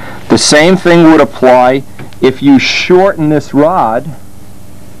 The same thing would apply if you shorten this rod.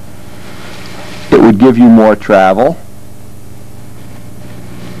 It would give you more travel.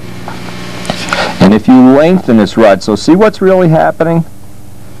 And if you lengthen this rod, so see what's really happening?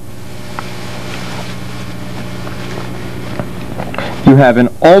 You have an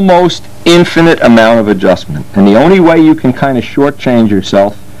almost infinite amount of adjustment. And the only way you can kind of shortchange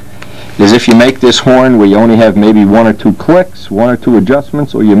yourself is if you make this horn where you only have maybe 1 or 2 clicks, 1 or 2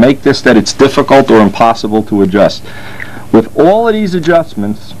 adjustments, or you make this that it's difficult or impossible to adjust. With all of these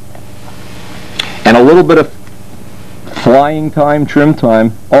adjustments and a little bit of flying time, trim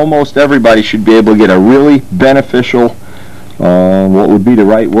time, almost everybody should be able to get a really beneficial, what would be the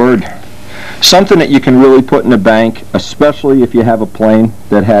right word? Something that you can really put in the bank, especially if you have a plane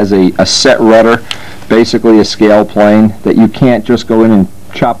that has a set rudder, basically a scale plane, that you can't just go in and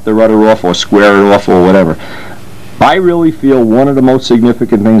chop the rudder off or square it off or whatever. I really feel one of the most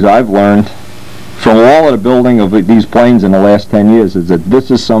significant things I've learned from all of the building of these planes in the last 10 years is that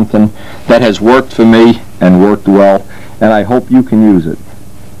this is something that has worked for me and worked well, and I hope you can use it.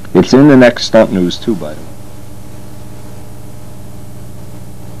 It's in the next stunt news too, by the way.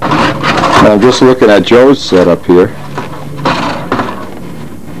 Now, just looking at Joe's setup here.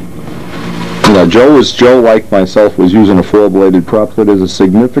 Now, Joe, like myself, was using a 4-bladed prop, so there's a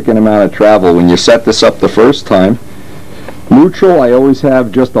significant amount of travel when you set this up the first time. Neutral, I always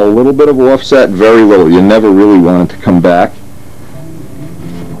have just a little bit of offset, very little. You never really want it to come back.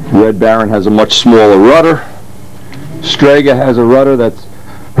 Red Baron has a much smaller rudder. Strega has a rudder that's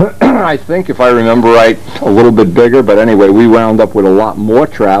I think, if I remember right, a little bit bigger, but anyway, we wound up with a lot more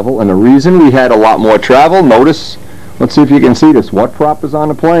travel, and the reason we had a lot more travel, notice, let's see if you can see this, what prop is on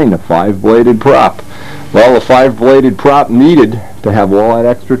the plane? The 5-bladed prop. Well, the 5-bladed prop needed to have all that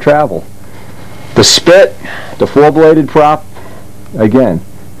extra travel. The spit, the 4-bladed prop, again,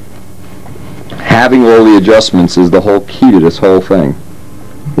 having all the adjustments is the whole key to this whole thing.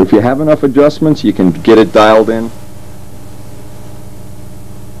 If you have enough adjustments, you can get it dialed in.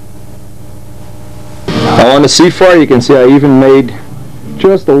 Now on the Seafire, you can see I even made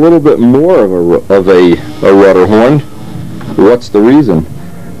just a little bit more of a rudder horn. What's the reason?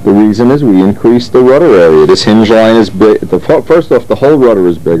 The reason is we increased the rudder area. This hinge line is big. First off, the whole rudder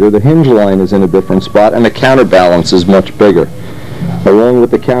is bigger. The hinge line is in a different spot, and the counterbalance is much bigger, along with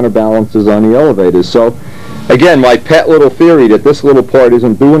the counterbalances on the elevators. So, again, my pet little theory that this little part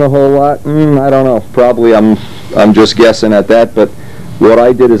isn't doing a whole lot, I don't know. Probably I'm just guessing at that, but what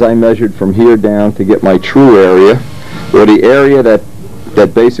I did is I measured from here down to get my true area, or the area that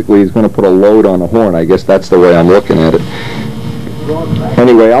basically is going to put a load on the horn. I guess that's the way I'm looking at it.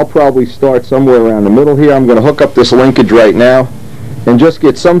 Anyway, I'll probably start somewhere around the middle here. I'm going to hook up this linkage right now and just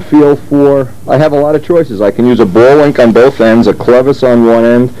get some feel for, I have a lot of choices. I can use a ball link on both ends, a clevis on one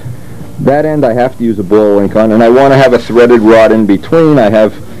end. That end I have to use a ball link on, and I want to have a threaded rod in between. I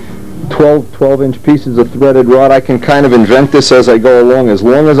have 12-inch pieces of threaded rod. I can kind of invent this as I go along, as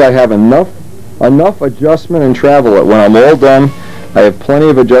long as I have enough adjustment and travel that when I'm all done, I have plenty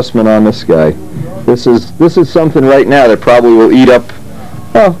of adjustment on this guy. This is something right now that probably will eat up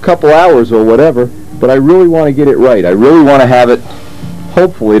a couple hours or whatever, but I really want to get it right. I really want to have it,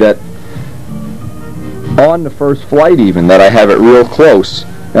 hopefully, that on the first flight even, that I have it real close,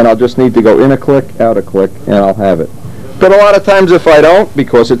 and I'll just need to go in a click, out a click, and I'll have it. But a lot of times if I don't,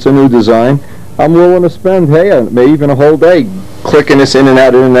 because it's a new design, I'm willing to spend, maybe even a whole day clicking this in and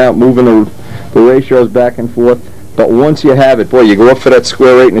out, moving the ratios back and forth. But once you have it, boy, you go up for that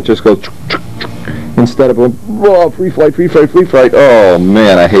square 8 and it just goes instead of going, whoa, free flight. Oh,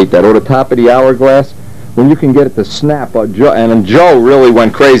 man, I hate that. Or the top of the hourglass, when you can get it to snap. And Joe really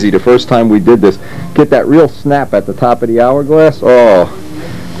went crazy the first time we did this. Get that real snap at the top of the hourglass. Oh,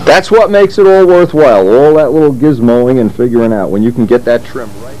 that's what makes it all worthwhile. All that little gizmoing and figuring out when you can get that trim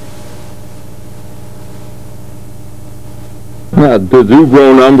right. Now, the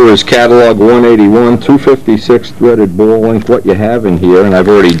Dubro number is catalog 181, 256 threaded ball link. What you have in here, and I've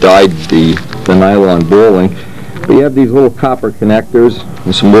already dyed the nylon ball link, but you have these little copper connectors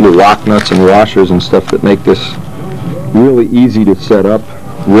and some little lock nuts and washers and stuff that make this really easy to set up,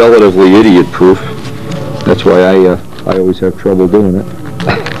 relatively idiot-proof. That's why I always have trouble doing it.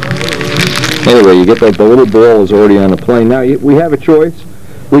 Anyway, you get that the little ball is already on the plane. Now, we have a choice.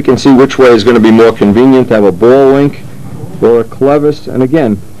 We can see which way is going to be more convenient to have a ball link or a clevis, and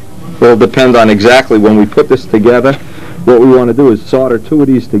again, it will depend on exactly when we put this together. What we want to do is solder 2 of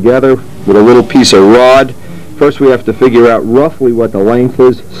these together with a little piece of rod. First we have to figure out roughly what the length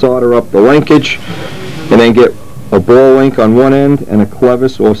is, solder up the linkage, and then get a ball link on one end and a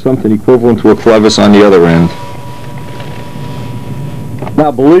clevis or something equivalent to a clevis on the other end. Now,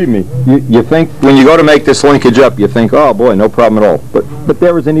 believe me, you think, when you go to make this linkage up, you think, oh boy, no problem at all. But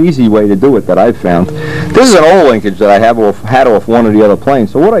there is an easy way to do it that I've found. This is an old linkage that I had off one of the other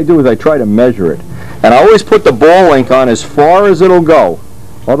planes. So what I do is I try to measure it. And I always put the ball link on as far as it'll go.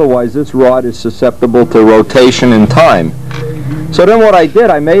 Otherwise, this rod is susceptible to rotation in time. So then what I did,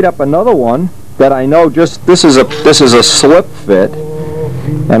 I made up another one that I know this is a slip fit.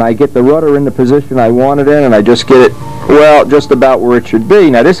 And I get the rudder in the position I want it in, and I just get it, well, just about where it should be.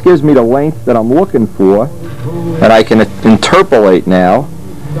 Now this gives me the length that I'm looking for, and I can interpolate now.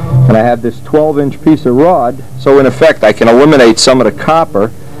 And I have this 12-inch piece of rod, so in effect I can eliminate some of the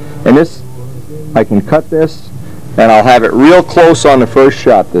copper, and this, I can cut this, and I'll have it real close on the first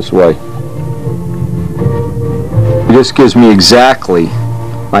shot this way. This gives me exactly,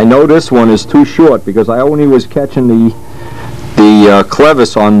 I know this one is too short because I only was catching the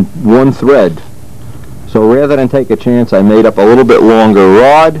clevis on one thread. So rather than take a chance, I made up a little bit longer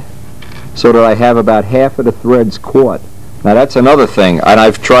rod so that I have about half of the threads caught. Now that's another thing, and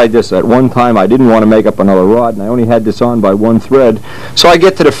I've tried this. At one time I didn't want to make up another rod, and I only had this on by one thread. So I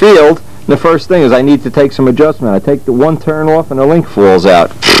get to the field, and the first thing is I need to take some adjustment. I take the one turn off and the link falls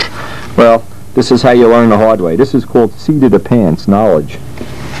out. Well, this is how you learn the hard way. This is called seat of the pants knowledge.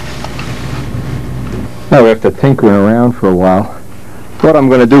 Now we have to tinkering around for a while. What I'm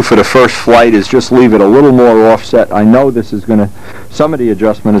going to do for the first flight is just leave it a little more offset. I know this is going to, some of the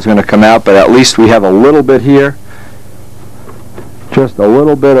adjustment is going to come out, but at least we have a little bit here. Just a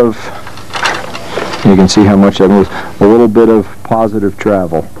little bit of, you can see how much that moves, a little bit of positive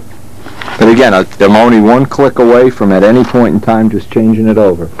travel. And again, I'm only one click away from at any point in time just changing it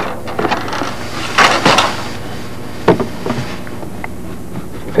over.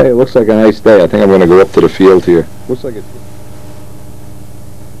 Hey, it looks like a nice day. I think I'm going to go up to the field here. Looks like it's...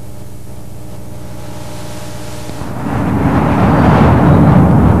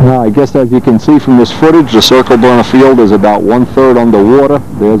 Now, I guess as you can see from this footage, the circle burner field is about 1/3 underwater.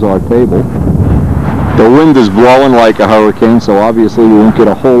 There's our table. The wind is blowing like a hurricane, so obviously we won't get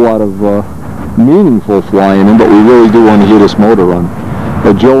a whole lot of meaningful flying in, but we really do want to hear this motor run.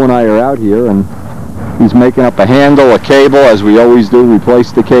 But Joe and I are out here, and he's making up a handle, a cable, as we always do.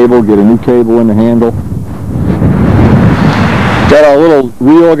 Replace the cable, get a new cable in the handle. Got our little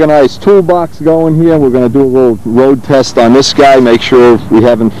reorganized toolbox going here. We're going to do a little road test on this guy, make sure we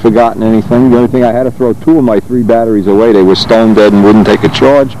haven't forgotten anything. The only thing, I had to throw 2 of my 3 batteries away. They were stone dead and wouldn't take a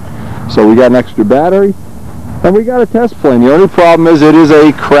charge. So we got an extra battery, and we got a test plane. The only problem is it is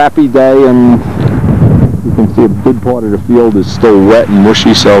a crappy day, and you can see a good part of the field is still wet and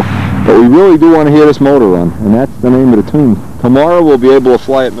mushy, so, but we really do want to hear this motor run, and that's the name of the tune. Tomorrow we'll be able to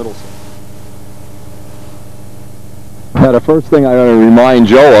fly at Middlesex. Now, the first thing I want to remind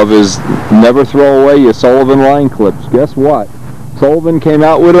Joe of is never throw away your Sullivan line clips. Guess what? Sullivan came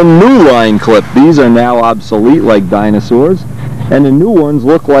out with a new line clip. These are now obsolete like dinosaurs, and the new ones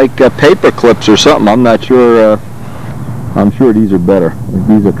look like paper clips or something. I'm not sure. I'm sure these are better.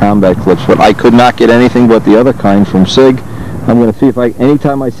 These are combat clips, but I could not get anything but the other kind from SIG. I'm going to see if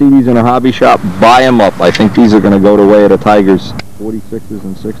anytime I see these in a hobby shop, buy them up. I think these are going to go the way of the Tigers 46s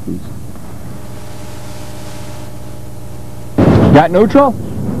and 60s. Got neutral?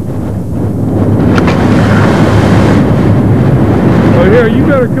 Well, here, you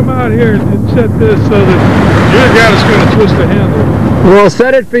better come out here and set this so that you're the guy that's going to twist the handle. Well,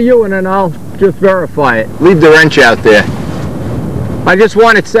 set it for you and then I'll just verify it. Leave the wrench out there. I just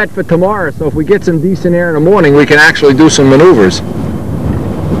want it set for tomorrow, so if we get some decent air in the morning, we can actually do some maneuvers.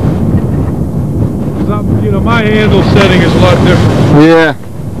 You know, my handle setting is a lot different. Yeah.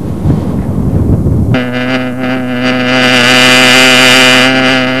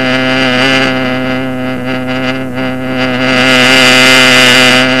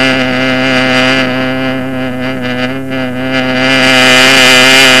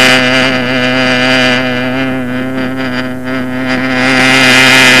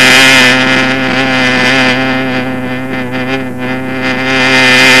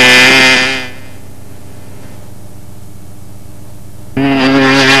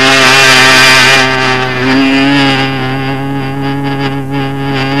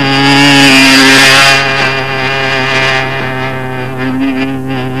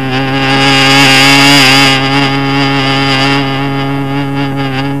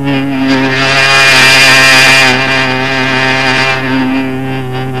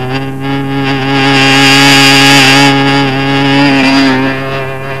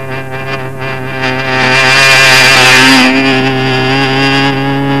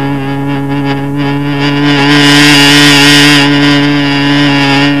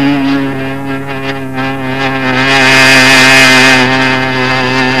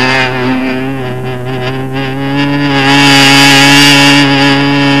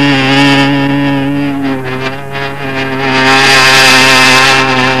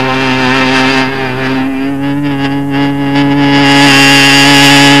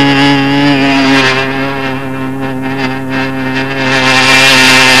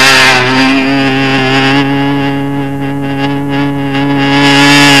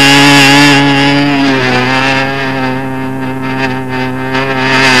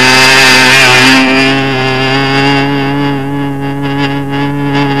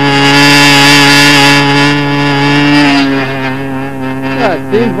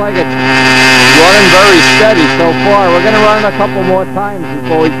 Seems like it's running very steady so far. We're going to run it a couple more times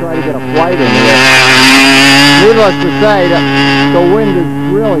before we try to get a flight in here. Needless to say, the wind is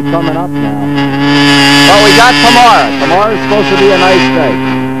really coming up now. But we got tomorrow. Tomorrow's supposed to be a nice day.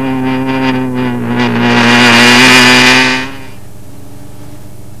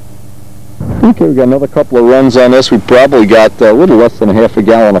 Okay, we got another couple of runs on this. We probably got a little less than a half a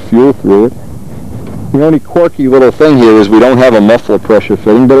gallon of fuel through it. The only quirky little thing here is we don't have a muffler pressure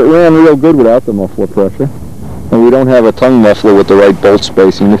fitting, but it ran real good without the muffler pressure. And we don't have a tongue muffler with the right bolt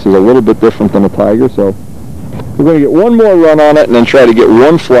spacing. This is a little bit different than a Tiger, so we're going to get one more run on it and then try to get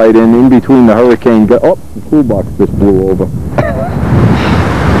one flight in between the hurricane. Oh, the toolbox just blew over.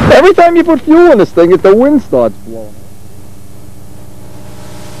 Every time you put fuel in this thing, the wind starts blowing.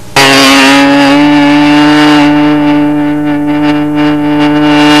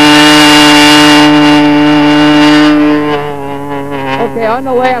 Okay, on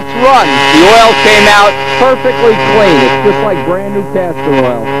the last run, the oil came out perfectly clean. It's just like brand new castor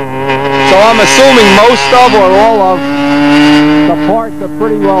oil. So I'm assuming most of or all of the parts are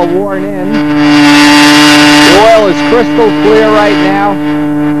pretty well worn in. The oil is crystal clear right now.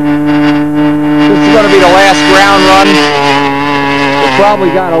 This is going to be the last ground run. We've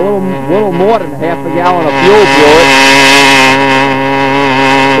probably got a little more than half a gallon of fuel through it.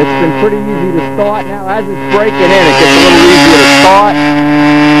 It's been pretty easy to start. Now as it's breaking in, it gets a little easier to start.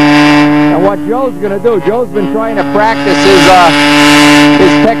 And what Joe's going to do, Joe's been trying to practice his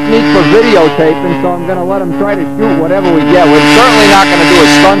technique for videotaping, so I'm going to let him try to shoot whatever we get. We're certainly not going to do a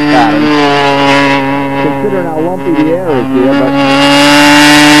stunt pattern, considering how lumpy the air is here, but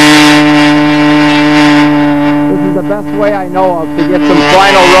this is the best way I know of to get some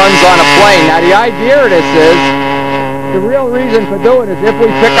final runs on a plane. Now the idea of this is, the real reason for doing it is if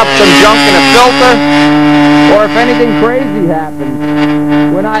we pick up some junk in a filter, or if anything crazy happens,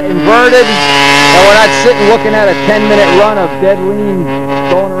 we're not inverted, and we're not sitting looking at a 10-minute run of dead lean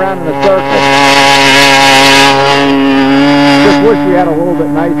going around in a circle. Just wish we had a little bit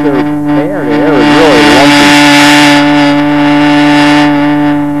nicer air. The air is really lumpy.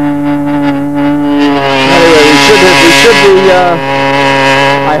 Anyway, we should be,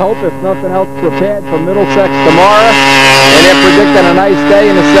 I hope if nothing else, prepared for Middlesex tomorrow, and they're predicting a nice day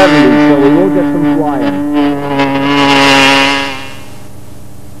in the 70s, so we will get some flying.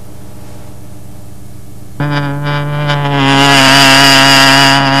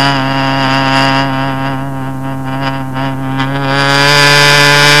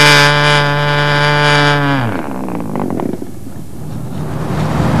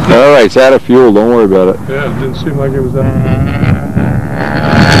 Alright, it's out of fuel, don't worry about it. Yeah, it didn't seem like it was that.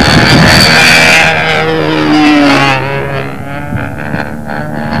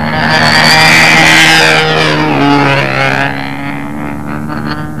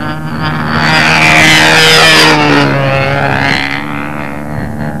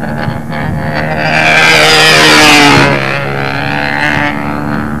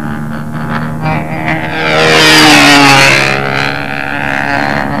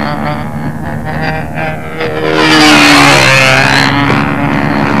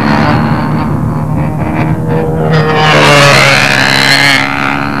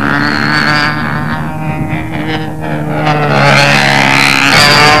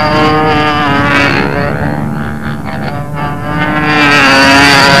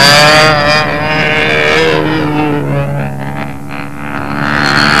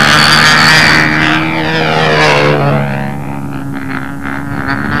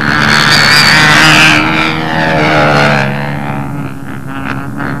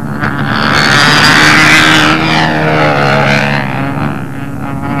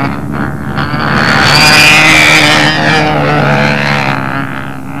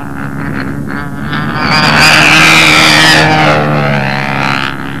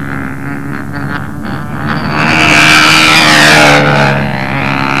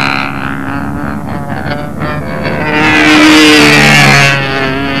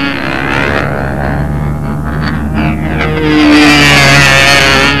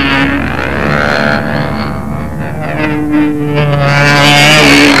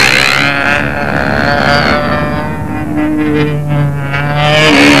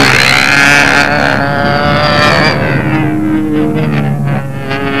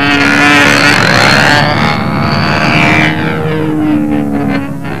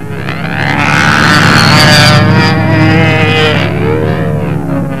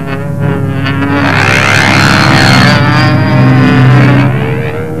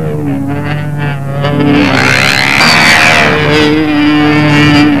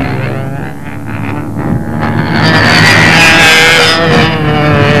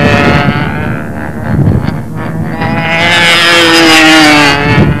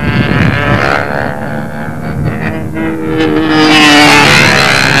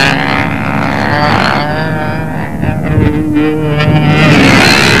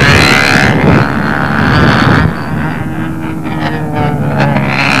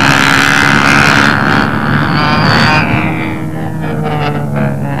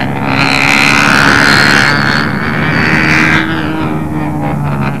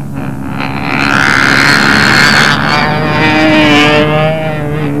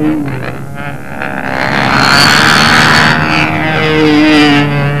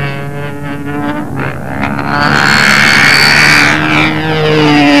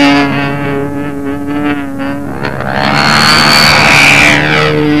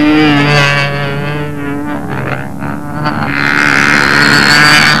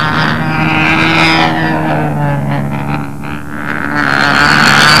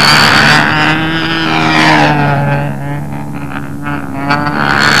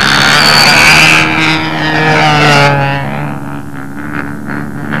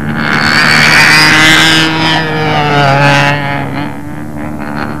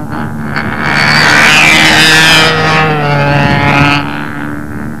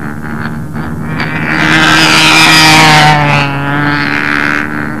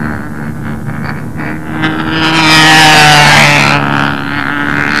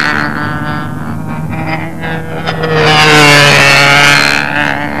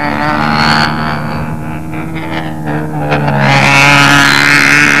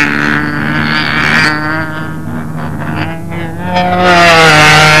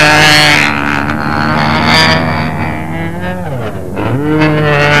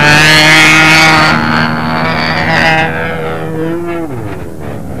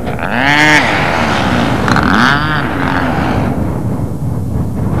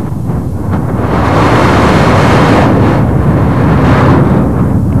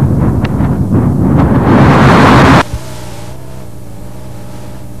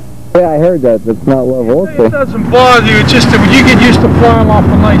 heard that. That's not level. Okay. It doesn't bother you. It's just that when you get used to flying off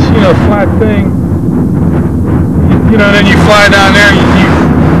a nice, you know, flat thing, you know, then you fly down there,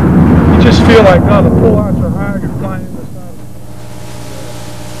 you just feel like, oh, the pull-outs are higher. You're flying in the side.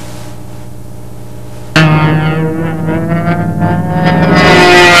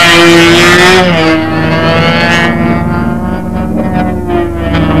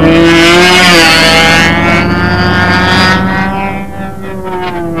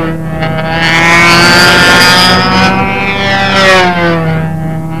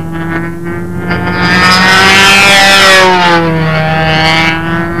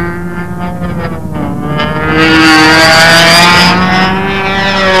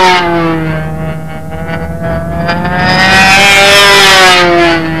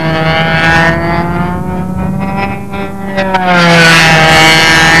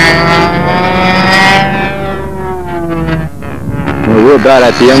 We're about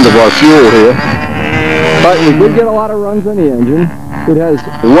at the end of our fuel here, but we did get a lot of runs on the engine. It has,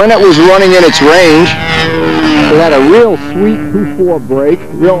 when it was running in its range, it had a real sweet 2.4 brake.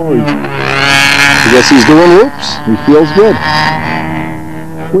 I guess he's doing whoops. He feels good.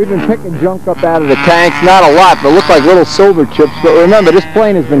 We've been picking junk up out of the tanks, not a lot, but look like little silver chips. But remember, this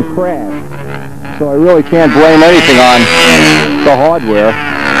plane has been crashed, so I really can't blame anything on the hardware.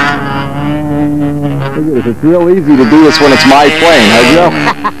 Look at this, it's real easy to do this when it's my plane, you know?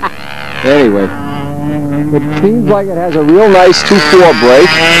 Anyway, it seems like it has a real nice 2.4 brake.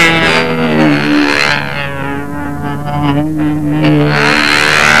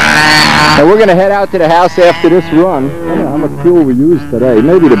 And we're going to head out to the house after this run. I don't know how much fuel we used today.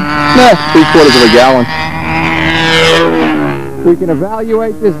 Maybe 3/4 of a gallon. We can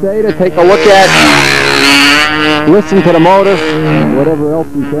evaluate this data, take a look at, listen to the motor, whatever else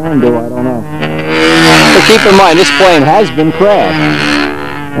we can do, I don't know. But keep in mind, this plane has been crashed,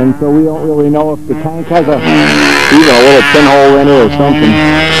 and so we don't really know if the tank has even a little pinhole in it or something.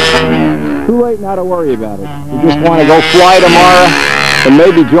 Too late now to worry about it. We just want to go fly tomorrow, and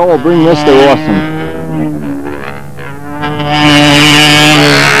maybe Joe will bring Mr. Awesome.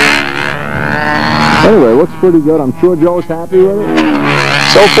 Anyway, looks pretty good. I'm sure Joe's happy with it.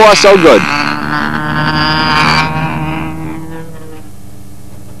 So far, so good.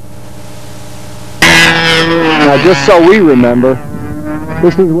 Now, just so we remember,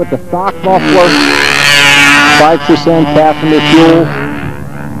 this is with the stock muffler, 5% Taffender fuel,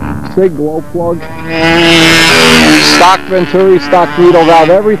 SIG glow plug, stock Venturi, stock needle valve,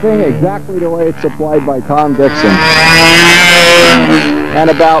 everything exactly the way it's supplied by Tom Dixon. And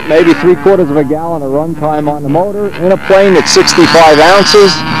about maybe 3/4 of a gallon of runtime on the motor in a plane that's 65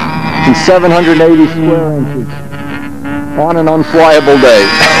 ounces and 780 square inches on an unflyable day.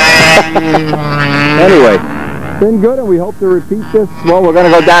 Anyway, been good, and we hope to repeat this. Well, we're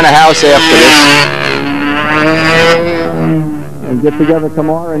going to go down the house after this and get together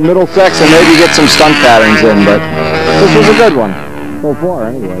tomorrow in Middlesex and maybe get some stunt patterns in, but this was a good one so far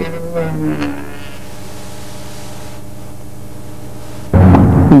anyway.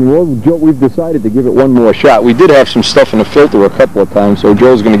 Well, Joe, we've decided to give it one more shot. We did have some stuff in the filter a couple of times, so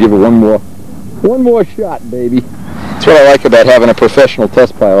Joe's going to give it one more shot, baby. That's what I like about having a professional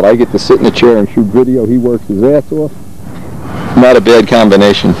test pilot. I get to sit in the chair and shoot video. He works his ass off. Not a bad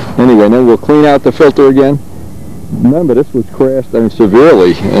combination. Anyway, then we'll clean out the filter again. Remember, this was crashed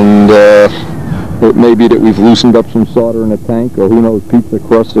severely, and it may be that we've loosened up some solder in the tank, or who knows, pizza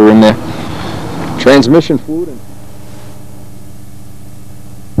crusts are in there. Transmission fluid.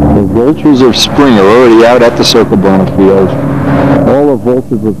 The vultures of spring are already out at the circle burner field. All the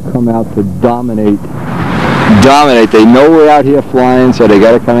vultures have come out to dominate. They know we're out here flying, so they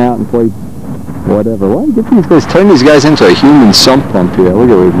got to come out and play whatever. Why don't you get these guys, turn these guys into a human sump pump here. Look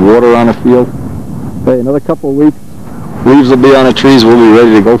at it, water on the field. Hey, another couple of weeks, leaves will be on the trees, we'll be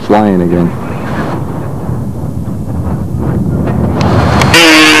ready to go flying again.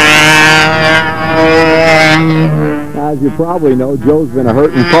 As you probably know, Joe's been a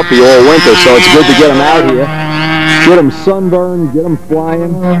hurting puppy all winter, so it's good to get him out here. Get him sunburned, get him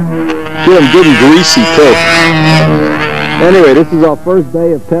flying, get him good and greasy too. Anyway, this is our first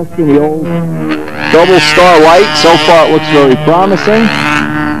day of testing the old double star light. So far it looks very promising.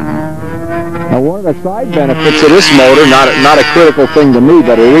 Now, one of the side benefits of this motor, not a critical thing to me,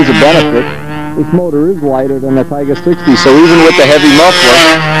 but it is a benefit. This motor is lighter than the Tiger 60, so even with the heavy muffler,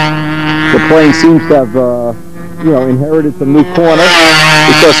 the plane seems to have inherited some new corner,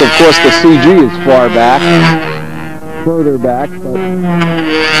 because of course the CG is further back, but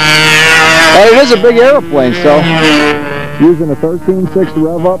and it is a big airplane, so using a 13.6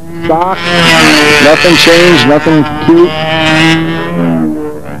 rev up stock, nothing changed, nothing cute.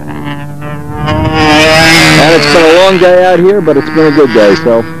 And it's been a long day out here, but it's been a good day,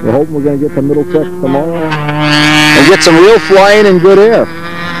 so we're hoping we're going to get to Middlesex tomorrow and get some real flying and good air.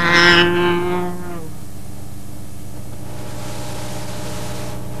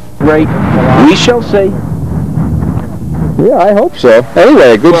 Great. We shall see. Yeah, I hope so.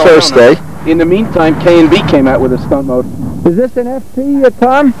 Anyway, a good first day. In the meantime, K&B came out with a stunt motor. Is this an FP,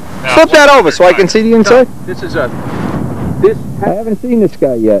 Tom? Flip that over so I can see the inside. This is a... I haven't seen this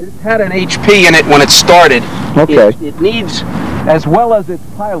guy yet. It had an HP in it when it started. Okay. It needs, as well as its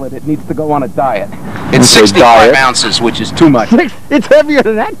pilot, it needs to go on a diet. It's Okay, 65 diet. ounces, which is too much. It's heavier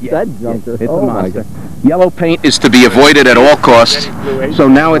than that. Yeah. That junker. It's a Oh my monster. God. Yellow paint is to be avoided at all costs. So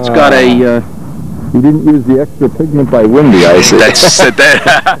now it's got a... You didn't use the extra pigment by Windy, I see. That's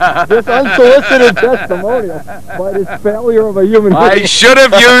This unsolicited testimonial by this failure of a human being. I should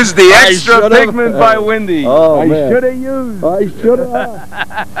have used the extra should've. pigment by Windy. Oh, I man. should have used. I should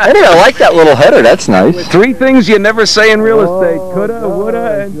have. Anyway, I like that little header. That's nice. 3 things you never say in real estate. Oh, Coulda,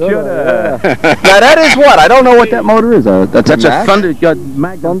 woulda, and shoulda, shoulda. Now that is what? I don't know what that motor is. That's a Max?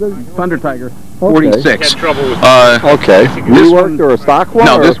 Thunder Tiger. Okay. 46. Okay. Reworked or a stock one?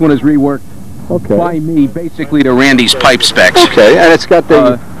 No, or? this one is reworked Okay. by me, basically to Randy's pipe specs. Okay, and it's got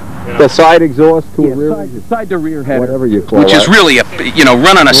the side exhaust to a rear, Side to rear header. whatever you call Which that. is really a,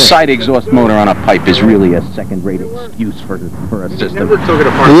 running a side exhaust motor on a pipe is really a second-rate excuse for a system.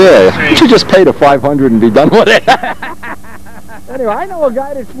 Yeah, you should just pay the $500 and be done with it. Anyway, I know a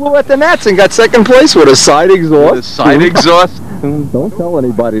guy that flew at the Nats and got second place with a side exhaust. The side exhaust. Don't tell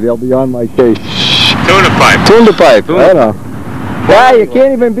anybody; they'll be on my case. Tuna pipe. Tuna pipe. I know. Why, you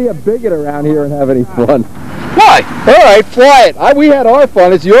can't even be a bigot around here and have any fun. Why? All right, fly it. We had our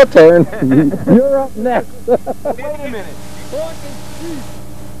fun. It's your turn. You're up next. Wait a minute.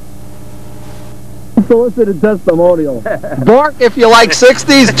 Solicited testimonial. Bark if you like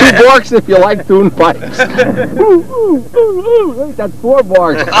 60s, 2 barks if you like tune pipes. Wait, that's 4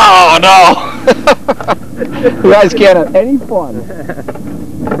 barks. Oh, no. You guys can't have any fun.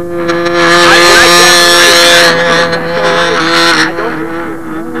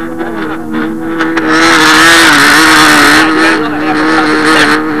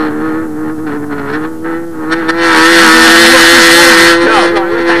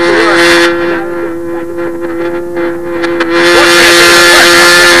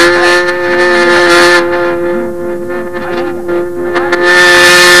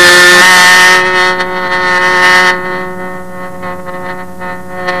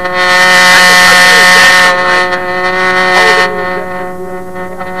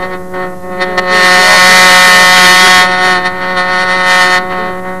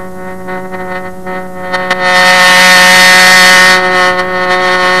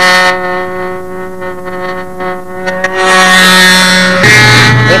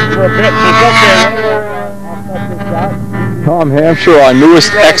 Tom Hampshire, our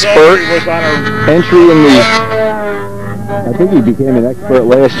newest expert, entry in the, I think he became an expert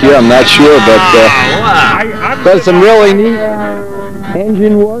last year, I'm not sure, but does some really neat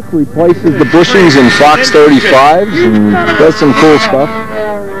engine work, replaces the bushings in Fox 35s, and does some cool stuff.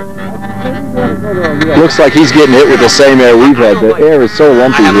 Looks like he's getting hit with the same air we've had. The air is so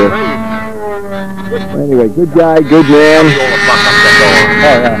lumpy here. Anyway, good guy, good man. Oh,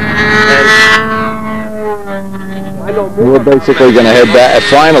 yeah. We're basically going to head back,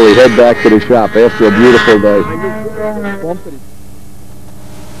 finally head back to the shop after a beautiful day.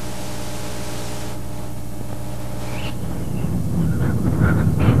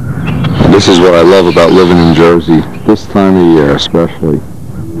 This is what I love about living in Jersey, this time of year especially.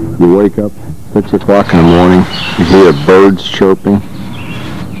 You wake up 6 o'clock in the morning, you hear birds chirping.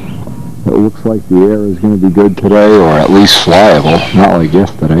 It looks like the air is going to be good today, or at least flyable, not like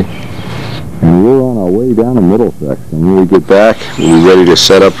yesterday. And we're on our way down to Middlesex, and when we get back, we'll be ready to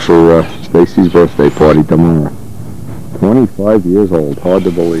set up for Stacy's birthday party tomorrow. 25 years old, hard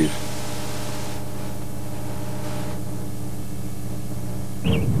to believe.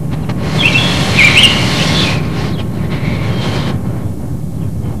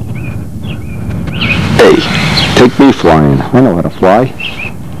 Hey, take me flying. I know how to fly.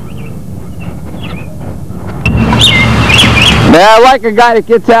 Now, I like a guy that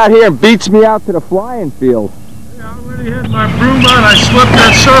gets out here and beats me out to the flying field. Yeah, I already had my broom out. I swept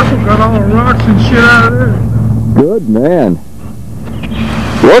that circle, got all the rocks and shit out of there. Good man.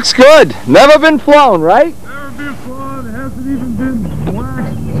 Looks good. Never been flown, right? Never been flown. It hasn't even been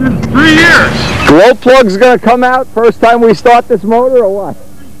waxed since 3 years. Glow plug's gonna come out first time we start this motor, or what?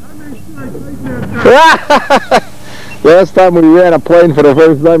 I made sure I take that Last time we ran a plane for the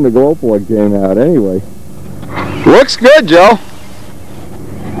first time, the glow plug came out. Anyway. Looks good, Joe.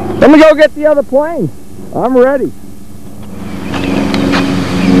 Let me go get the other plane. I'm ready.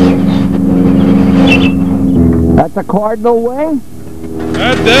 That's a cardinal wing?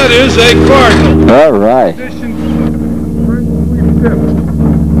 That is a cardinal. All right.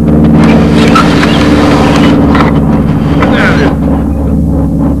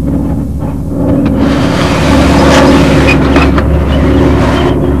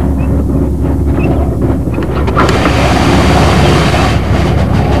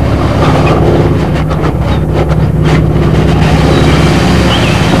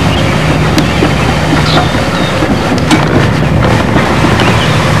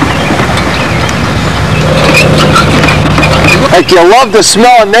 Like you love the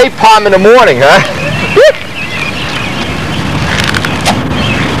smell of napalm in the morning, huh?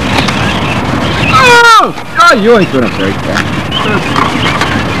 Oh, you ain't gonna break that.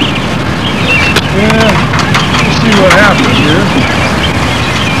 Yeah, let's see what happens here.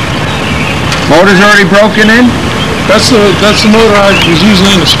 Motor's already broken in? That's the motor I was using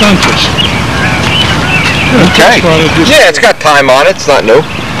in the stunters. Okay. Yeah, it's got time on it. It's not new.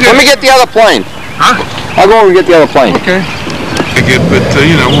 Let me get the other plane. Huh? I'll go over and get the other plane. Okay. But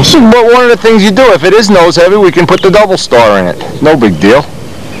you know, we'll see. But one of the things you do, if it is nose heavy, we can put the double star in it. No big deal.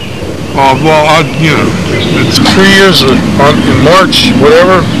 Well, you know, it's 3 years in March,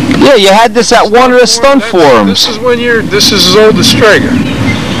 whatever. Yeah, you had this at one of the stunt forums. This is as old as Strega.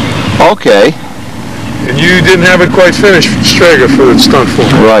 Okay. And you didn't have it quite finished from Strega for the stunt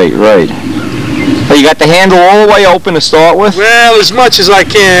forum. Right, right. Oh, you got the handle all the way open to start with? Well, as much as I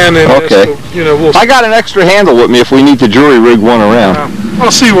can. And okay. You know, we'll. I got an extra handle with me if we need to jury rig one around. I'll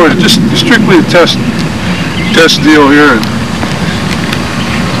see what. Just strictly a test deal here.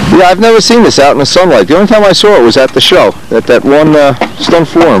 Yeah, I've never seen this out in the sunlight. The only time I saw it was at the show, at that one stunt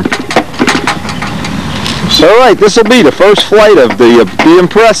forum. All right, this will be the first flight of the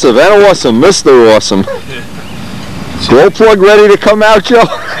impressive and awesome, Mr. Awesome. Glow plug ready to come out, Joe?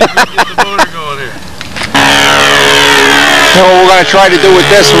 Get the motor going here. So what we're going to try to do with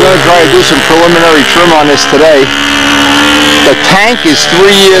this, we're going to try to do some preliminary trim on this today. The tank is 3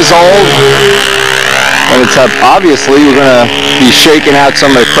 years old, and it's obviously we're going to be shaking out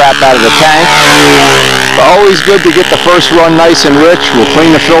some of the crap out of the tank. But always good to get the first run nice and rich. We'll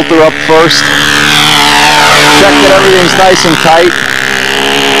clean the filter up first. Check that everything's nice and tight.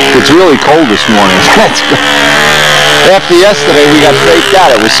 It's really cold this morning. After yesterday, we got faked out.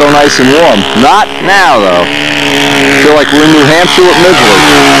 It was so nice and warm. Not now, though. Feel like we're in New Hampshire with Midway.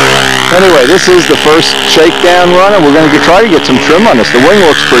 Anyway, this is the first shakedown run, and we're going to try to get some trim on this. The wing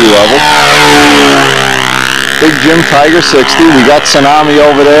looks pretty level. Big Jim Tiger 60. We got Tsunami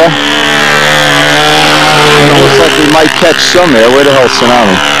over there. It looks like we might catch some there. Where the hell's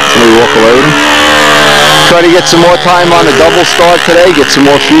Tsunami? Can we walk away with him? Try to get some more time on the double start today, get some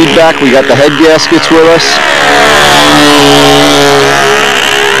more feedback. We got the head gaskets with us.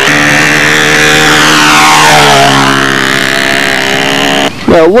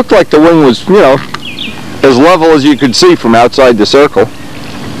 Well, it looked like the wing was, you know, as level as you could see from outside the circle.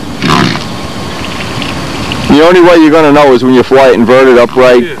 The only way you're going to know is when you fly it inverted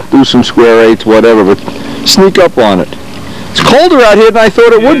upright, do some square eights, whatever, but sneak up on it. It's colder out here than I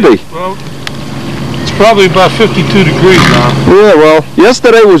thought it would be. Well, it's probably about 52 degrees now. Yeah, well,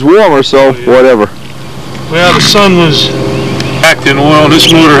 yesterday was warmer, so whatever. Well, the sun was packed in oil. This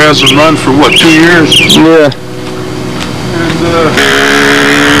motor hasn't run for, what, 2 years? Yeah. And,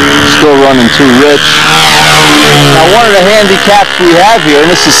 still running too rich. Now, one of the handicaps we have here, and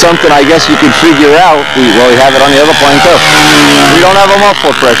this is something I guess you can figure out, we have it on the other plane too, we don't have a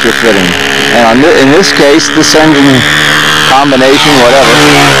muffler pressure fitting. And in this case, this engine combination, whatever,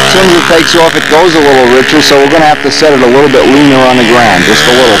 as soon as it takes off, it goes a little richer, so we're going to have to set it a little bit leaner on the ground, just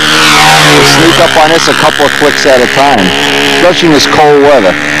a little. We'll sneak up on this a couple of clicks at a time, especially in this cold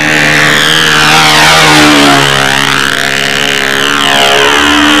weather.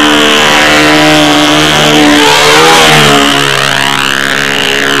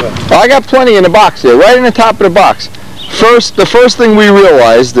 I got plenty in the box there, right in the top of the box. The first thing we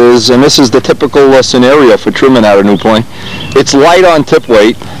realized is, and this is the typical scenario for trimming out a new plane, it's light on tip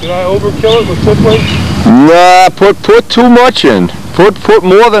weight. Did I overkill it with tip weight? Nah, put too much in. Put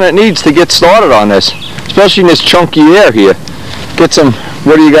more than it needs to get started on this, especially in this chunky air here. Get some,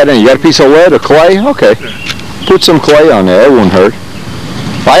 what do you got in? You got a piece of lead or clay? Okay. Put some clay on there, it won't hurt.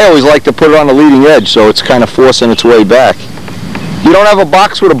 I always like to put it on the leading edge so it's kind of forcing its way back. You don't have a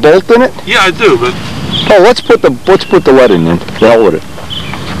box with a bolt in it? Yeah, I do, but... Oh, let's put the lead in there. The hell with it.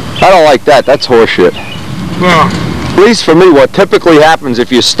 I don't like that. That's horseshit. Well, at least for me, what typically happens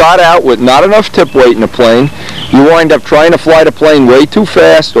if you start out with not enough tip weight in the plane, you wind up trying to fly the plane way too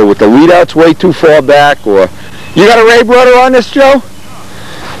fast, or with the lead outs way too far back, or... You got a Rabe rudder on this, Joe?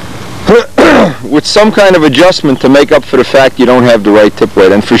 With some kind of adjustment to make up for the fact you don't have the right tip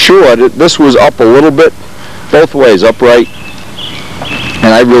weight. And for sure, this was up a little bit, both ways, upright.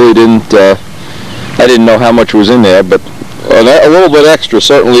 And I really didn't, I didn't know how much was in there, but a little bit extra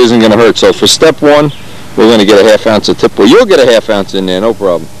certainly isn't going to hurt. So for step one, we're going to get a ½ ounce of tip weight. You'll get a ½ ounce in there, no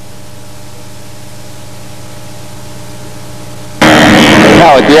problem.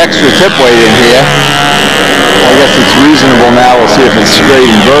 Now with the extra tip weight in here, I guess it's reasonable now. We'll see if it's straight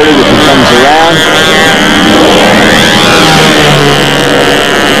inverted, if it comes around.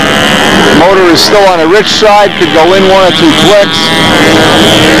 The motor is still on the rich side, could go in 1 or 2 clicks.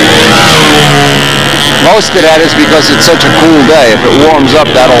 Most of that is because it's such a cool day. If it warms up,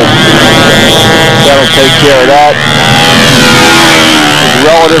 that'll take care of that. It's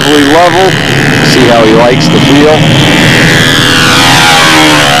relatively level. See how he likes the feel.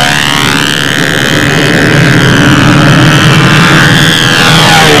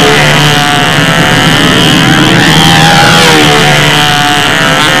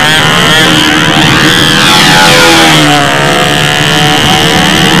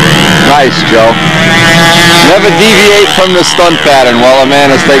 Nice, Joe. Never deviate from the stunt pattern while a man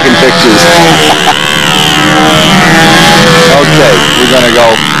is taking pictures. Okay, we're going to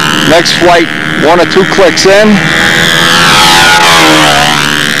go next flight, 1 or 2 clicks in,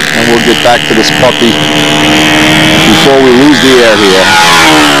 and we'll get back to this puppy before we lose the air here.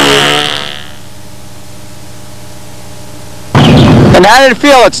 And how did it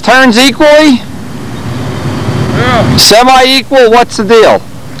feel? It turns equally? Yeah. Semi-equal? What's the deal?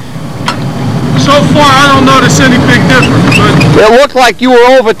 So far, I don't notice any big difference, but... It looked like you were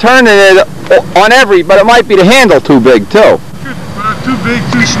overturning it on every, but it might be the handle too big, too. Too big,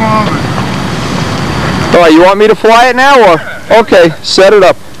 too small. All right, you want me to fly it now, or? Okay, set it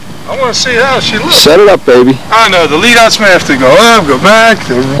up. I want to see how she looks. Set it up, baby. I know, the lead outs may have to go up, go back.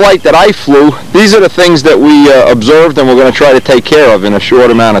 The flight that I flew, these are the things that we observed and we're going to try to take care of in a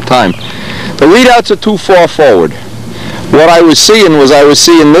short amount of time. The lead outs are too far forward. What I was seeing was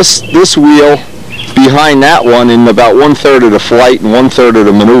this wheel behind that one in about 1/3 of the flight and 1/3 of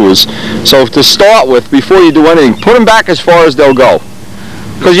the maneuvers. So to start with, before you do anything, put them back as far as they'll go,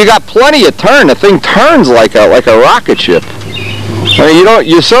 because you got plenty of turn. The thing turns like a rocket ship. I mean,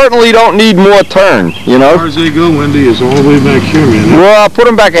 you certainly don't need more turn, you know. As far as they go, Wendy, is all the way back here, man. Well, put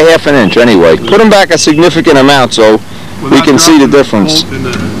them back a ½ an inch anyway. Put them back a significant amount so we can see the difference.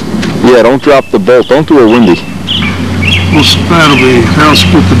 Yeah, don't drop the bolt. Don't do a windy. That'll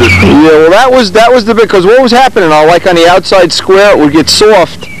split the difference. Yeah, well, that was the bit, because what was happening, like on the outside square, it would get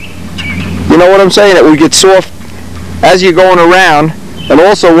soft. You know what I'm saying? It would get soft as you're going around, and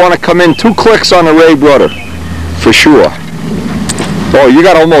also want to come in 2 clicks on the Rabe rudder, for sure. Oh, you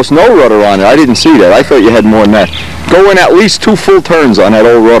got almost no rudder on it. I didn't see that. I thought you had more than that. Go in at least 2 full turns on that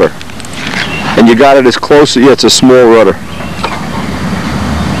old rudder, and you got it as close. Yeah, it's a small rudder.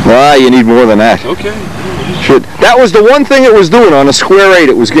 Ah, you need more than that. Okay. Shit. That was the one thing it was doing on a square 8.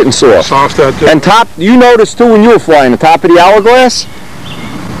 It was getting soft. Soft out there. And you noticed too when you were flying the top of the hourglass.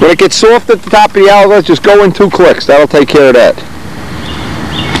 When it gets soft at the top of the hourglass, just go in 2 clicks. That'll take care of that.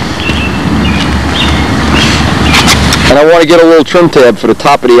 And I want to get a little trim tab for the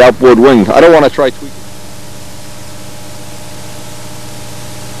top of the outboard wing. I don't want to try tweaking.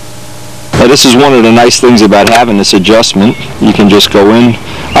 Now this is one of the nice things about having this adjustment. You can just go in.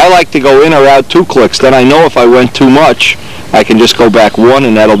 I like to go in or out 2 clicks. Then I know if I went too much, I can just go back 1,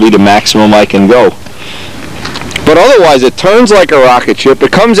 and that'll be the maximum I can go. But otherwise, it turns like a rocket ship.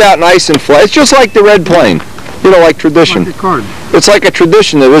 It comes out nice and flat. It's just like the red plane. You know, like tradition. Like a card. It's like a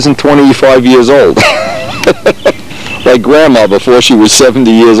tradition that isn't 25 years old. Like Grandma before she was 70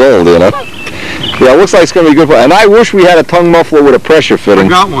 years old, you know. Yeah, it looks like it's going to be good. And I wish we had a tongue muffler with a pressure fitting. I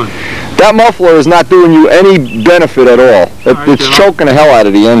got one. That muffler is not doing you any benefit at all. It's choking the hell out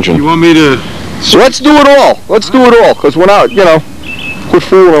of the engine. You want me to... So let's do it all. Let's do it all, because we're not, you know, quit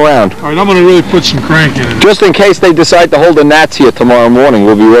fooling around. All right, I'm going to really put some crank in it. Just in case they decide to hold the gnats here tomorrow morning,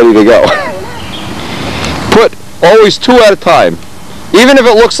 we'll be ready to go. Put always 2 at a time. Even if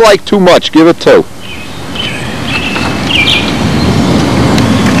it looks like too much, give it 2.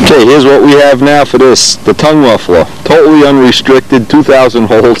 Okay, here's what we have now for this. The tongue muffler. Totally unrestricted, 2,000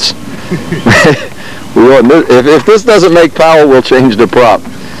 volts. If this doesn't make power, we'll change the prop.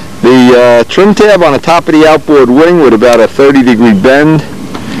 The trim tab on the top of the outboard wing with about a 30-degree bend.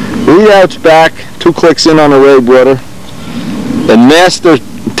 Lead outs back, 2 clicks in on the Rabe rudder. And master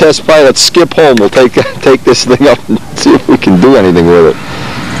test pilot Skip Holm will take this thing up and see if we can do anything with it.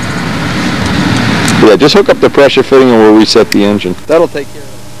 Yeah, just hook up the pressure fitting and we'll reset the engine. That'll take care of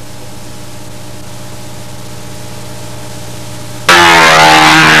it.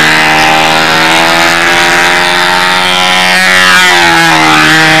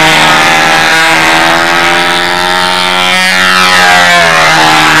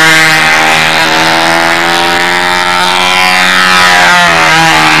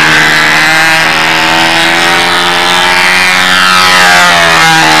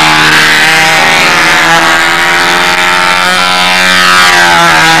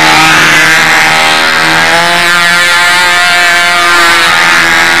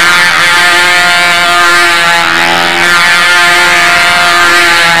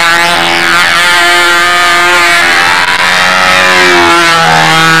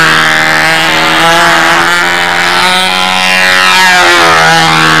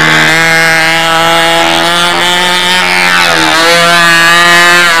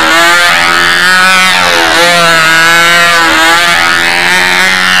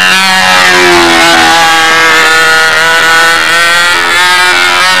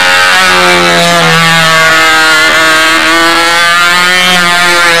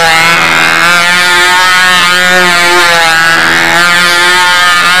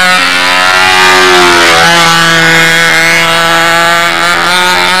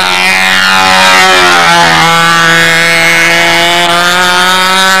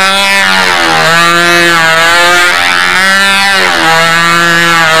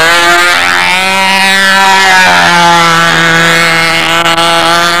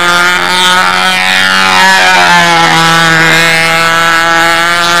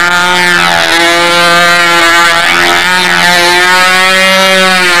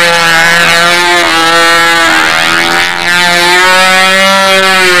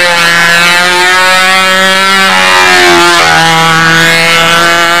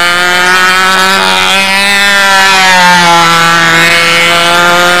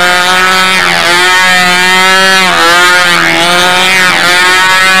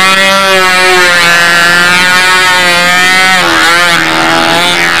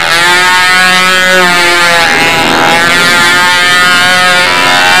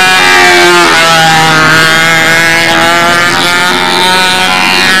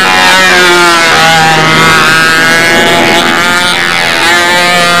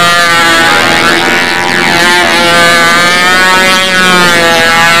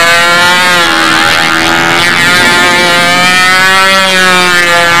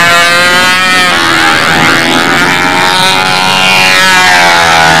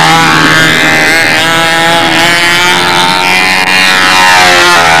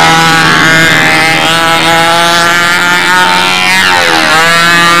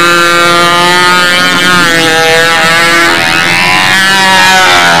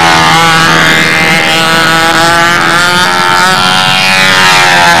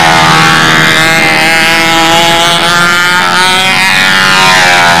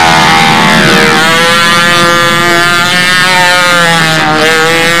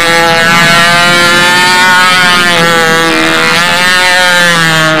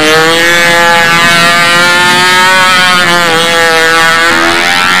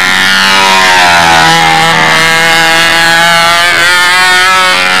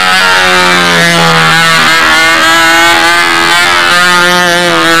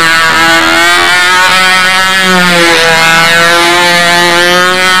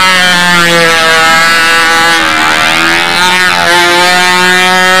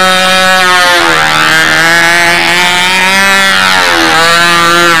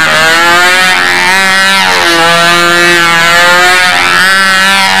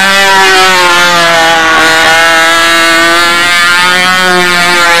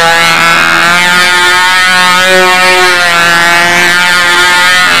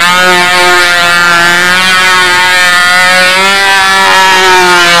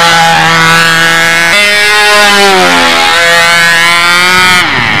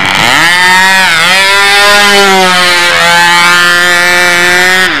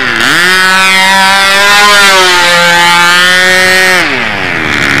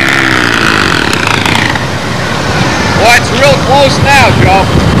 close now, Joe.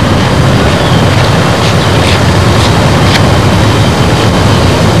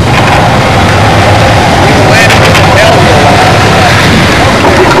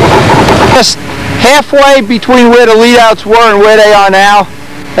 Just halfway between where the lead outs were and where they are now,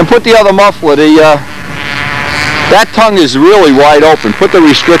 and put the other muffler. That tongue is really wide open. Put the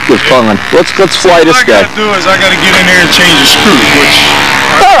restrictive tongue on. Let's fly this guy. What I gotta do is I gotta get in there and change the screws, which...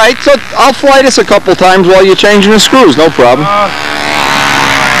 All right, so I'll fly this a couple times while you're changing the screws. No problem.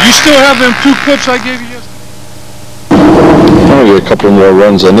 You still have them 2 clips I gave you yesterday? I'm gonna get a couple more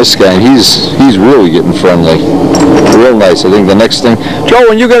runs on this guy, and he's really getting friendly. Real nice. I think the next thing, Joe,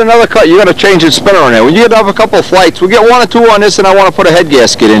 when you get another cut, you gotta change the spinner on there. When you get up a couple of flights, we get 1 or 2 on this, and I want to put a head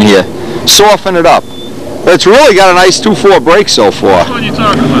gasket in here, soften it up. But it's really got a nice 2.4 brake so far. Which one are you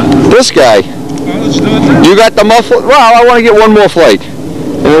talking about? This guy. Well, let's do it then. You got the muffler? Well, I want to get 1 more flight,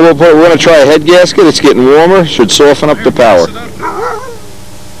 and then we're gonna try a head gasket. It's getting warmer. Should soften up the power.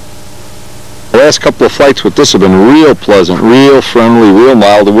 The last couple of flights with this have been real pleasant, real friendly, real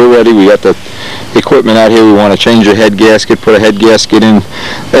mild. We're ready. We got the equipment out here. We want to change a head gasket, put a head gasket in.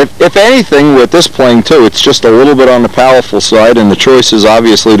 If anything, with this plane too, it's just a little bit on the powerful side, and the choices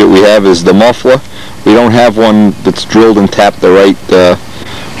obviously that we have is the muffler. We don't have one that's drilled and tapped the right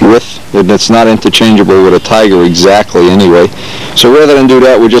width, and it's not interchangeable with a Tiger exactly anyway. So rather than do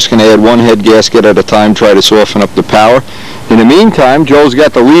that, we're just going to add 1 head gasket at a time, try to soften up the power. In the meantime, Joe's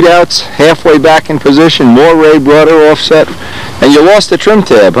got the lead-outs halfway back in position, more Rabe rudder offset, and you lost the trim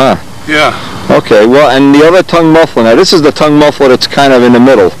tab, huh? Yeah. Okay, well, and the other tongue muffler. Now, this is the tongue muffler that's kind of in the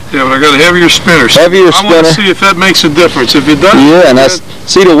middle. Yeah, but I got a heavier spinner. So Heavier spinner. I want to see if that makes a difference. If it does, yeah, and that's,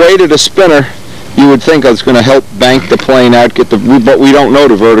 see the weight of the spinner, you would think it's going to help bank the plane out, but we don't know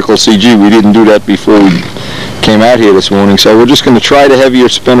the vertical CG. We didn't do that before we came out here this morning, so we're just going to try the heavier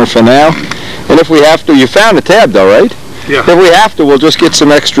spinner for now. And if we have to, you found the tab though, right? Yeah. If we have to, we'll just get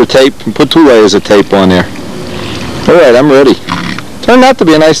some extra tape and put 2 layers of tape on there. All right, I'm ready. Turned out to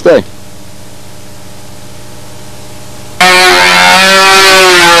be a nice day.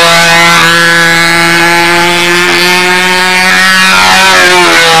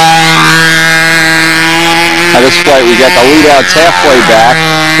 Now this flight, we got the lead-outs halfway back,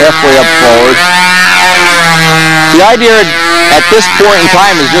 halfway up forward. The idea at this point in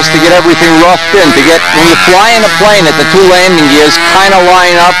time is just to get everything roughed in, to get, when you fly in a plane, that the 2 landing gears kind of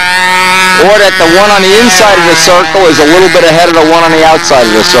line up, or that the one on the inside of the circle is a little bit ahead of the one on the outside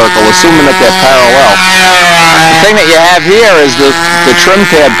of the circle, assuming that they're parallel. The thing that you have here is the trim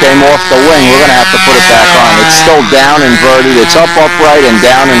tab came off the wing. We're going to have to put it back on. It's still down inverted. It's up upright and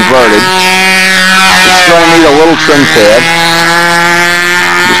down inverted. It's going to need a little trim tab.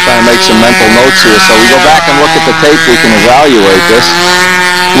 Just trying to make some mental notes here. So we go back and look at the tape, we can evaluate this.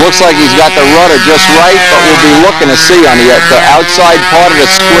 Looks like he's got the rudder just right, but we'll be looking to see on the outside part of the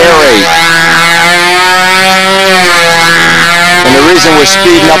square 8. And the reason we're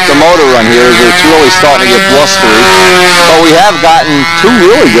speeding up the motor run here is it's really starting to get blustery. But we have gotten 2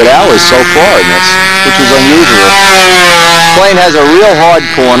 really good hours so far in this, which is unusual. Plane has a real hard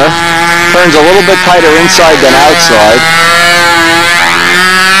corner, turns a little bit tighter inside than outside.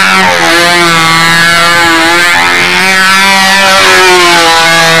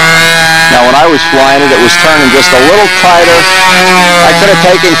 Now when I was flying it, it was turning just a little tighter. I could have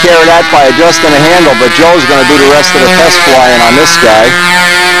taken care of that by adjusting the handle, but Joe's going to do the rest of the test flying on this guy.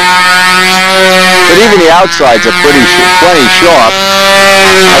 But even the outsides are plenty sharp.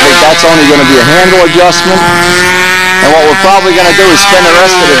 I think that's only going to be a handle adjustment. And what we're probably going to do is spend the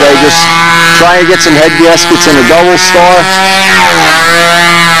rest of the day just trying to get some head gaskets in a double star.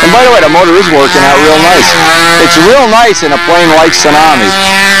 And by the way, the motor is working out real nice. It's real nice in a plane like Tsunami,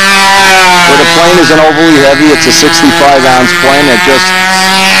 where the plane isn't overly heavy. It's a 65-ounce plane that just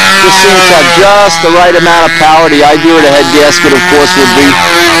seems to have just the right amount of power. The idea of the head gasket, of course, would be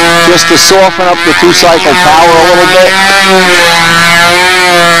just to soften up the 2-cycle power a little bit.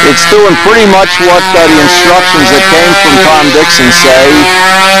 It's doing pretty much what the instructions that came from Tom Dixon say,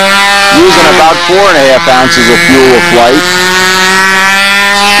 using about 4.5 ounces of fuel a flight.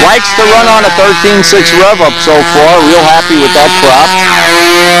 Likes to run on a 13.6 rev up so far, real happy with that prop.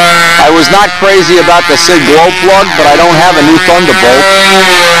 I was not crazy about the SIG glow plug, but I don't have a new Thunderbolt.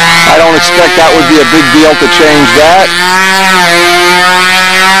 I don't expect that would be a big deal to change that.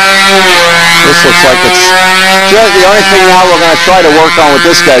 This looks like it's just the only thing now we're going to try to work on with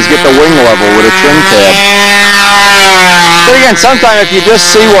this guy is get the wing level with a trim tab. But again, sometimes if you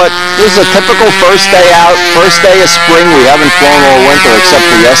just see this is a typical first day out, first day of spring. We haven't flown all winter except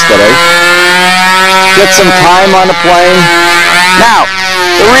for yesterday. Get some time on the plane. Now,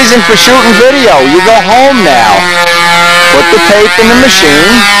 the reason for shooting video, you go home now, put the tape in the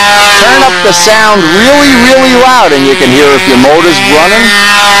machine, turn up the sound really, really loud, and you can hear if your motor's running.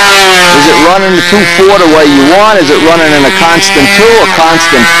 Is it running the 2.4 the way you want? Is it running in a constant 2 or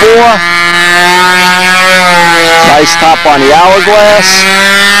constant 4? Nice top on the hourglass.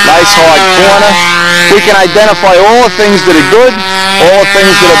 Nice hard corner. We can identify all the things that are good, all the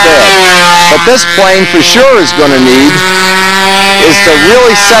things that are bad. But this plane for sure is going to need is to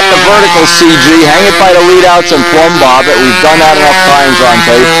really set the vertical CG, hang it by the lead outs and plumb bob it. We've done that enough times on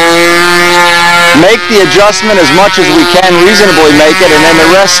tape. Make the adjustment as much as we can, reasonably make it, and then the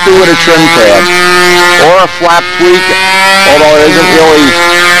rest do with a trim pad. Or a flap tweak, although it isn't really,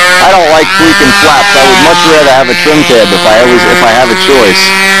 I don't like tweaking flaps. I would much rather have a trim tab if I have a choice.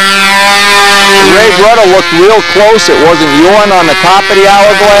 The Rabe rudder looked real close. It wasn't yawing on the top of the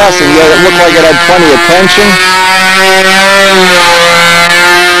hourglass, and yet it looked like it had plenty of tension.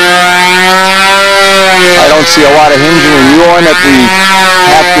 I don't see a lot of hinging and yawing that we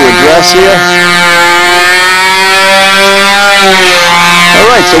have to address here.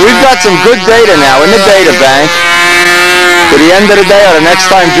 Alright, so we've got some good data now in the data bank. For the end of the day, or the next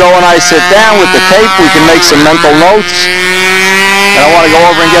time Joe and I sit down with the tape, we can make some mental notes. And I want to go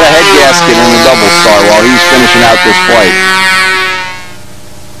over and get a head gasket in the double star while he's finishing out this flight.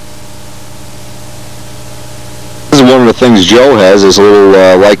 This is one of the things Joe has, is a little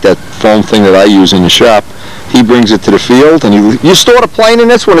like that foam thing that I use in the shop. He brings it to the field, and you store the plane in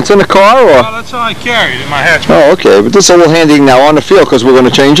this when it's in the car, or? Well, that's how I carry it in my hatch. Oh, okay, but this is a little handy now on the field because we're going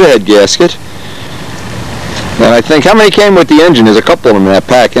to change the head gasket. And I think, how many came with the engine? There's a couple of them in that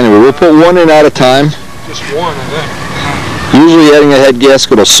pack. Anyway, we'll put one in at a time. Just one, I think. Usually adding a head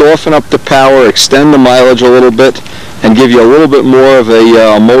gasket will soften up the power, extend the mileage a little bit, and give you a little bit more of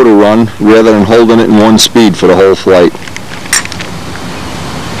a motor run rather than holding it in one speed for the whole flight.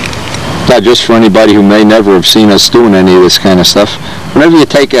 Now, just for anybody who may never have seen us doing any of this kind of stuff, whenever you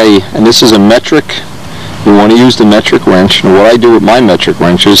take and this is a metric, you want to use the metric wrench. And what I do with my metric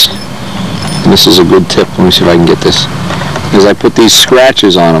wrenches, and this is a good tip, let me see if I can get this, is I put these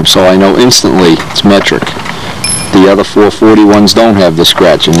scratches on them so I know instantly it's metric. The other 440 ones don't have the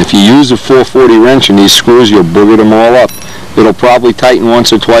scratch, and if you use a 440 wrench in these screws, you'll booger them all up. It'll probably tighten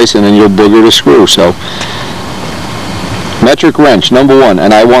once or twice, and then you'll booger the screw. So, metric wrench, number one,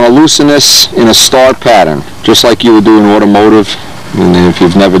 and I want to loosen this in a star pattern, just like you would do in automotive, and if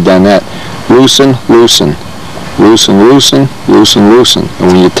you've never done that. Loosen, loosen, loosen, loosen, loosen, loosen. And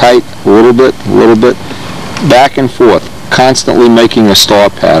when you tight, a little bit, back and forth, constantly making a star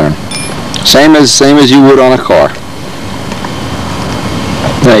pattern. Same as you would on a car.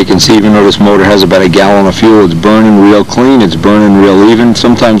 Now you can see, even though this motor has about a gallon of fuel, it's burning real clean, it's burning real even.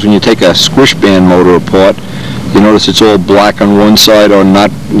 Sometimes when you take a squish band motor apart, you notice it's all black on one side or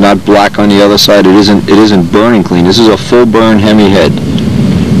not black on the other side. It isn't burning clean. This is a full burn Hemi head.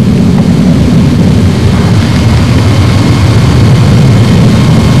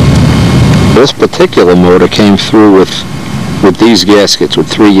 This particular motor came through with these gaskets, with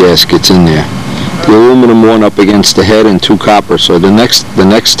 3 gaskets in there. The aluminum one up against the head and 2 copper. So the next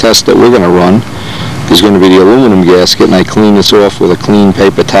test that we're going to run is going to be the aluminum gasket, and I clean this off with a clean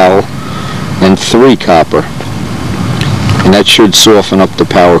paper towel, and 3 copper. And that should soften up the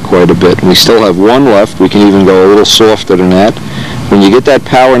power quite a bit. And we still have 1 left. We can even go a little softer than that. When you get that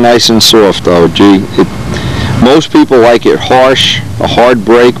power nice and soft, though, gee, most people like it harsh, a hard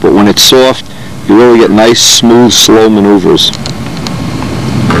break, but when it's soft, you really get nice, smooth, slow maneuvers.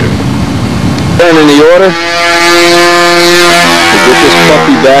 And in the order, we'll get this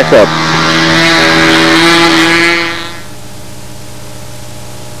puppy back up.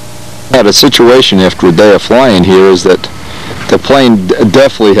 Now, the situation after a day of flying here is that the plane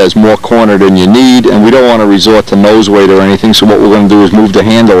definitely has more corner than you need, and we don't want to resort to nose weight or anything, so what we're going to do is move the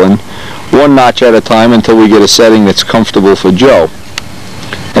handle in 1 notch at a time until we get a setting that's comfortable for Joe.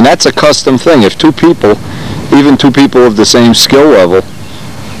 And that's a custom thing. If 2 people, even 2 people of the same skill level,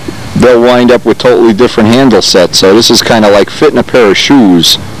 they'll wind up with totally different handle sets. So this is kind of like fitting a pair of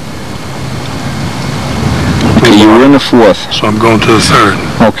shoes. Okay, you were in the 4th. So I'm going to the 3rd.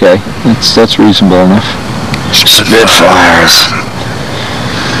 Okay, that's reasonable enough. Spitfires.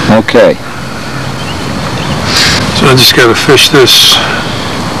 Okay. So I just got to fish this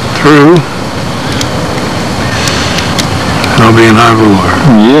through. I'll be in high velour.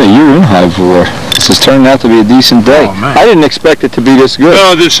 Yeah, you're in high velour. This is turning out to be a decent day. Oh, man. I didn't expect it to be this good.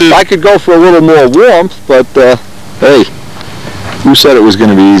 No, this is... I could go for a little more warmth, but, hey, who said it was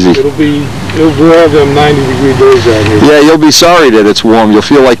going to be easy? We'll have them 90-degree days out here. Yeah, you'll be sorry that it's warm. You'll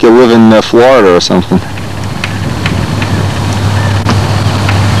feel like you live in Florida or something.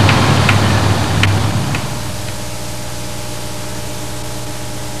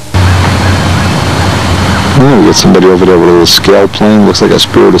 Oh, we got somebody over there with a little scale plane. Looks like a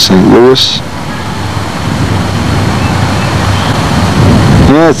Spirit of St. Louis.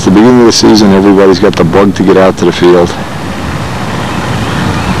 Yeah, it's the beginning of the season. Everybody's got the bug to get out to the field.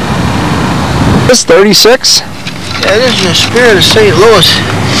 This 36? Yeah, this is a Spirit of St. Louis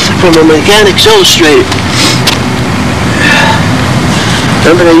from a Mechanics Illustrated.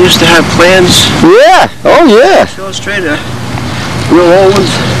 Remember they used to have plans? Yeah. Oh, yeah. Illustrator. Real old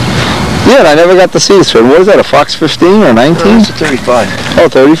ones. Yeah, and I never got to see this one. What is that, a Fox 15 or 19? No, it's a 35. Oh,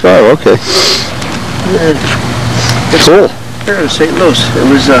 35, okay. It's Cool. here in St. Louis. It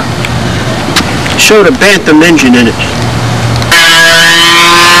was, showed a Bantam engine in it.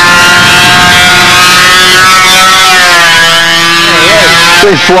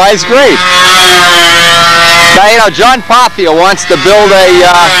 It flies great. Now, you know, John Pathia wants to build a,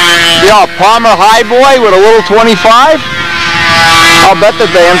 Palmer Highboy with a little 25. I'll bet the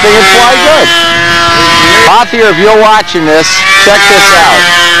damn thing would fly good. Pathia, if you're watching this, check this out.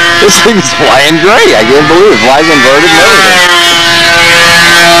 This thing's flying great. I can't believe it. Flies inverted and everything.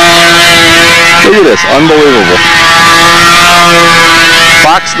 Look at this. Unbelievable.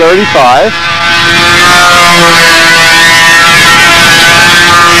 Fox 35.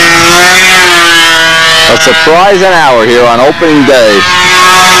 A surprise an hour here on opening day.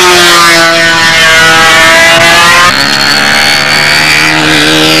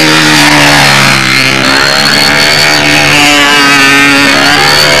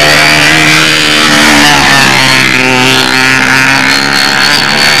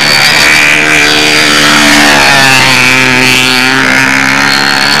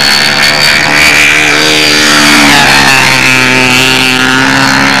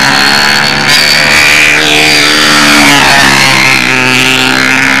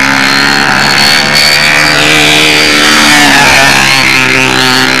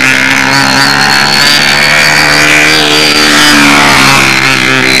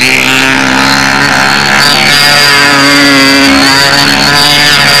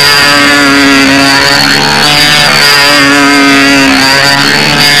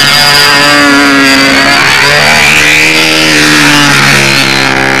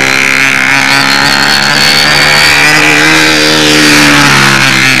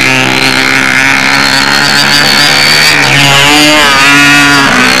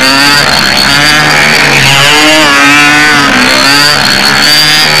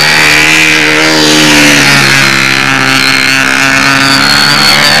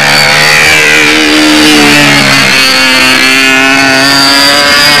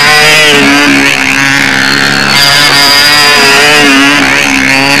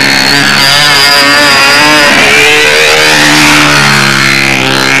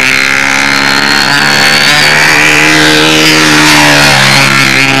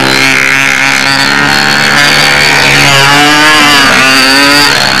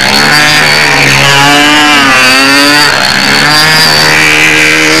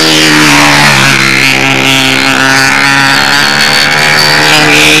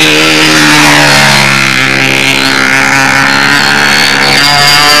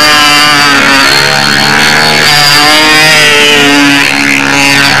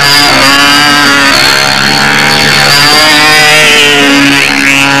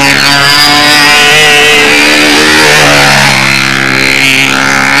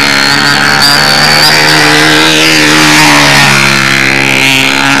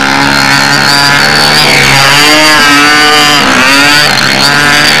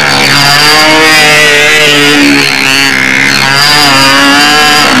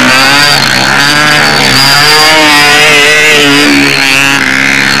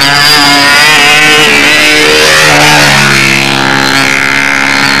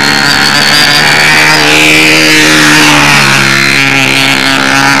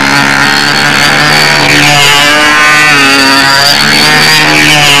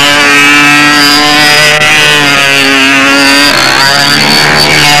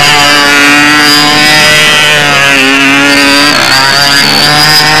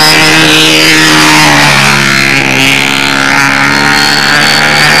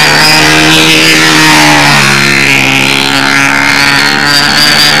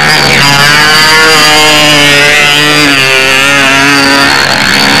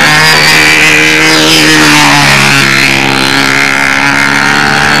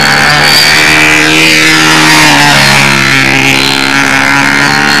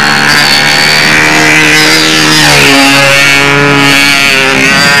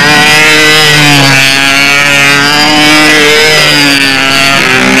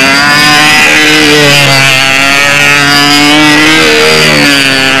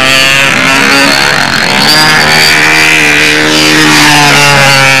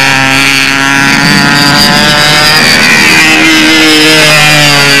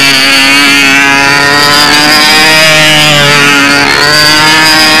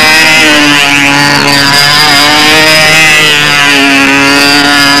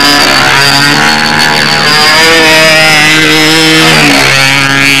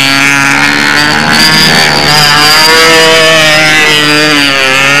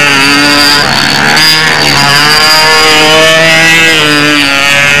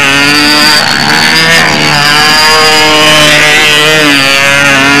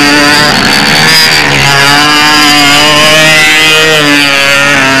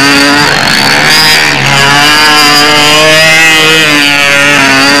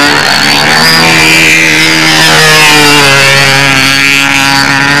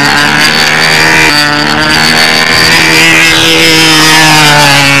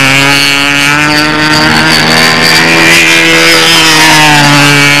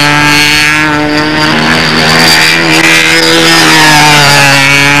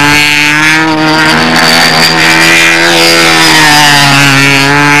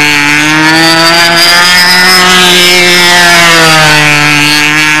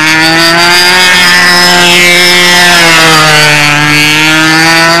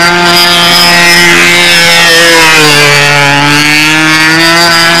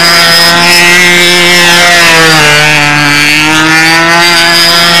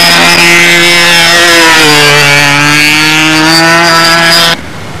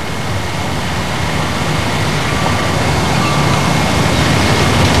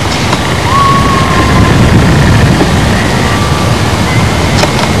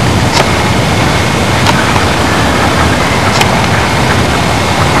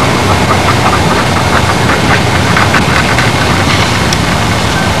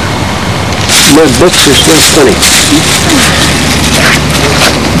 My books are still funny.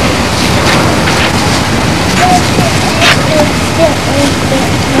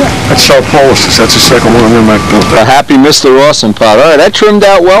 That's South Polish. That's the second one in that built. A happy Mr. Awesome pot. All right, that trimmed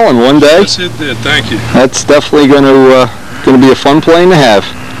out well in one day. Yes, it did. Thank you. That's definitely going to be a fun plane to have.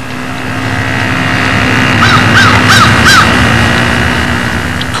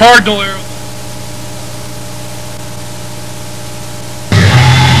 Cardinal arrow.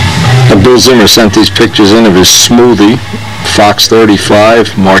 Bill Zimmer sent these pictures in of his smoothie, Fox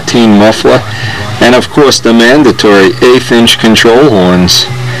 35, Martine muffler, and of course the mandatory 1/8-inch control horns.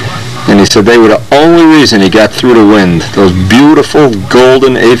 And he said they were the only reason he got through the wind. Those beautiful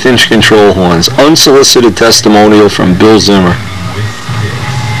golden 1/8-inch control horns. Unsolicited testimonial from Bill Zimmer.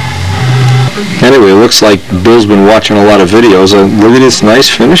 Anyway, it looks like Bill's been watching a lot of videos. Look at this nice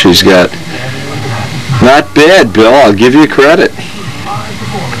finish he's got. Not bad, Bill. I'll give you credit.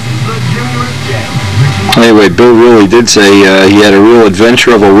 Anyway, Bill really did say he had a real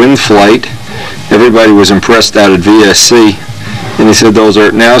adventure of a wind flight. Everybody was impressed out at VSC. And he said those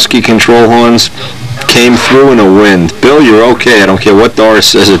Adamusko control horns came through in a wind. Bill, you're okay. I don't care what Doris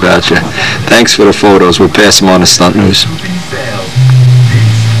says about you. Thanks for the photos. We'll pass them on to Stunt News.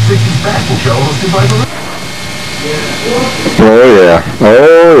 Oh yeah,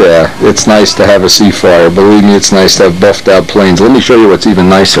 oh yeah. It's nice to have a Seafire. Believe me, it's nice to have buffed out planes. Let me show you what's even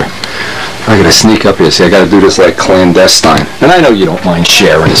nicer. I gotta sneak up here. See, I gotta do this like clandestine. And I know you don't mind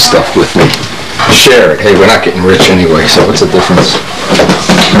sharing this stuff with me. Share it. Hey, we're not getting rich anyway, so what's the difference?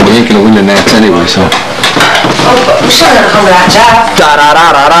 And we ain't gonna win the Nats anyway, so. All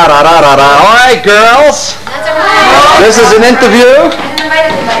right, girls. This is an interview.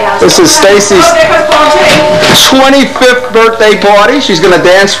 This is Stacy's 25th birthday party. She's gonna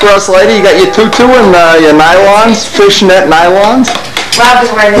dance for us later. You got your tutu and your nylons, fishnet nylons.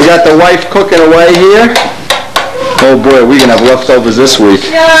 We got the wife cooking away here. Oh boy, we're gonna have leftovers this week.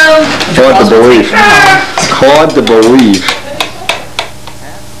 Hard to believe. Hard to believe.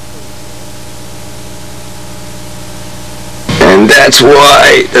 And that's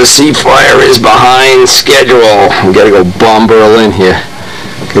why the Seafire is behind schedule. We gotta go bomb Berlin here.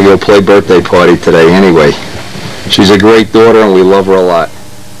 Gonna go play birthday party today anyway. She's a great daughter and we love her a lot.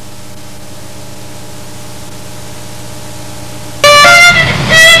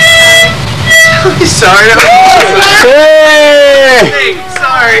 Sorry. Hey!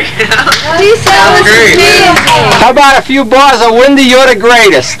 Sorry. Great. How about a few bars of Windy, you're the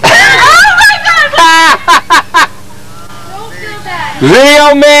greatest? Oh my God! Don't feel bad.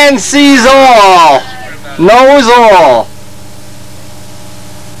 Video man sees all, knows all.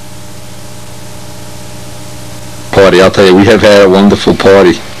 Party, I'll tell you, we have had a wonderful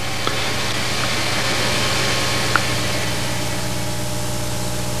party.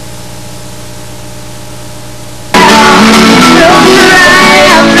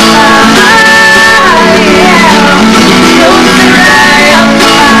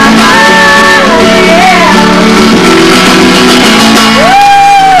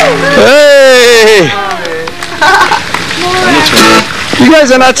 You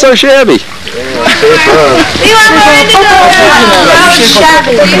guys are not so shabby. We want more indigo.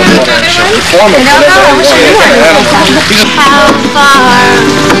 Shabby. How far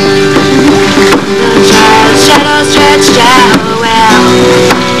the shadow stretched out. Well,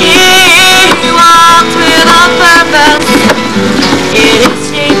 he walked with a purpose in his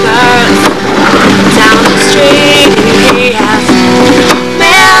sneakers down the street. He has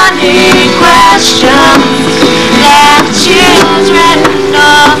many questions that children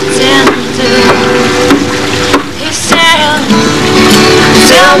often do. He said,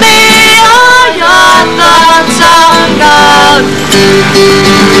 tell me all your thoughts on God.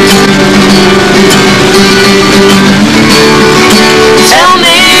 Tell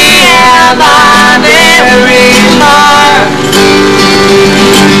me, am I very far?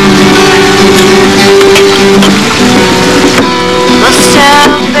 Must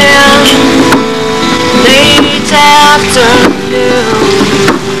have been late afternoon.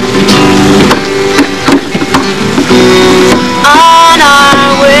 On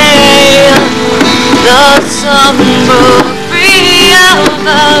our way, the sun broke free of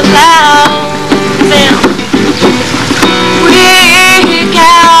the clouds, and we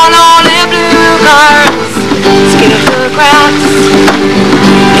count only blue cars, skidding through the cracks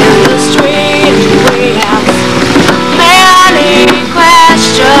in the street. We have many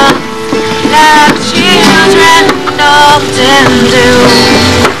questions that children often do.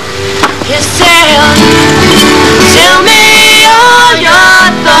 He said, tell me all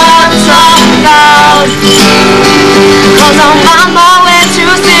your thoughts on God, 'cause I'm on my way to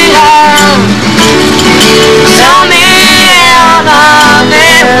see her.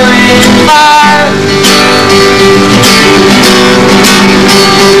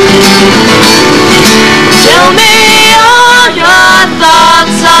 Tell me all your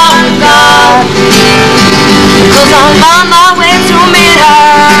thoughts on God, 'cause I'm on my way to meet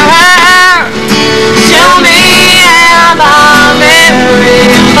her. Tell me, am I very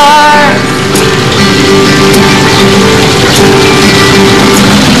far?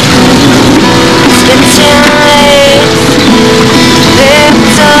 It's getting late,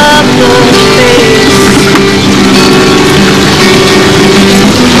 lift up the face.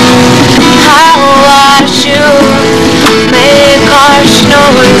 How I should make harsh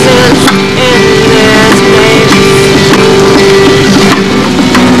noises in this place.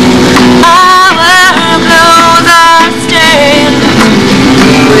 Our clothes are stained,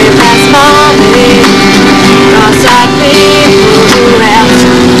 we pass mommy, cross-eyed people who ask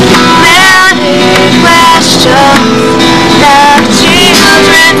many questions that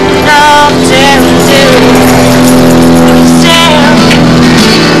children often do.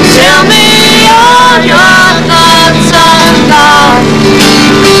 Tell me all your thoughts on God,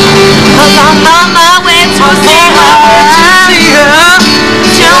 'cause I'm on my way to see her.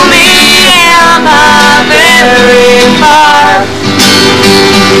 Tell me, am I very far?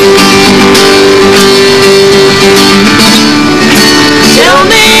 Tell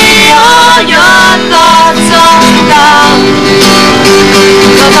me all your thoughts on God,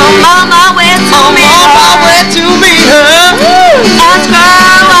 'cause I'm on my way to meet her. Ask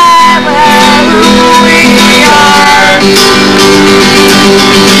her why we're who we are.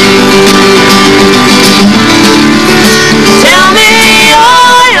 Tell me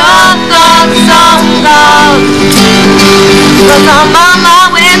all your thoughts on God, 'cause I'm on my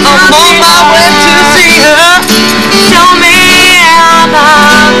way to see her. Tell me, am I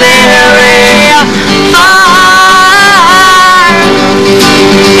very far?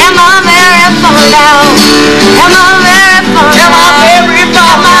 Am I very far now? Am I very far now? Am I very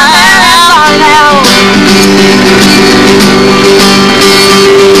far now?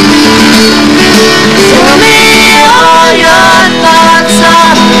 Tell me all your thoughts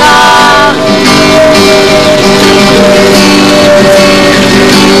on love.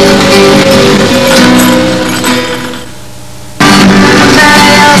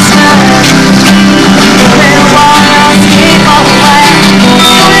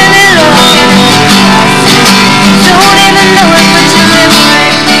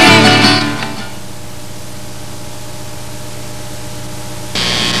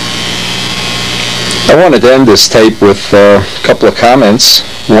 I wanted to end this tape with a couple of comments.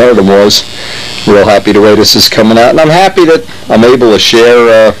 One of them was, real happy the way this is coming out, and I'm happy that I'm able to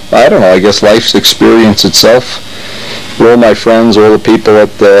share, I don't know, I guess life's experience itself with all my friends, all the people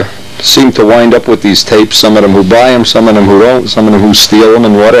that seem to wind up with these tapes, some of them who buy them, some of them who don't, some of them who steal them,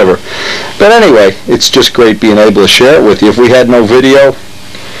 and whatever. But anyway, it's just great being able to share it with you. If we had no video,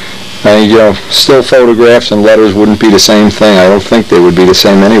 you know, still photographs and letters wouldn't be the same thing. I don't think they would be the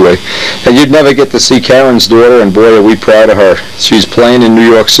same anyway. And you'd never get to see Karen's daughter, and boy, are we proud of her. She's playing in New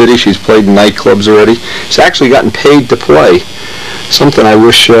York City. She's played in nightclubs already. She's actually gotten paid to play. Something I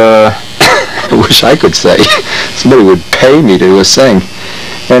wish I wish I could say. Somebody would pay me to sing.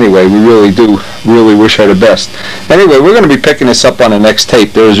 Anyway, we really wish her the best. Anyway, we're going to be picking this up on the next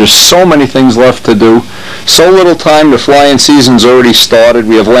tape. There's just so many things left to do. So little time. The flying season's already started.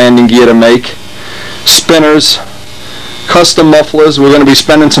 We have landing gear to make, spinners, custom mufflers. We're going to be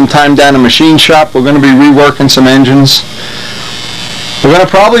spending some time down in the machine shop. We're going to be reworking some engines. We're going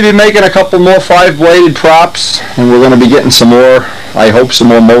to probably be making a couple more 5-bladed props, and we're going to be getting some more, I hope, some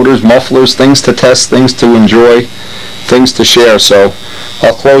more motors, mufflers, things to test, things to enjoy, things to share. So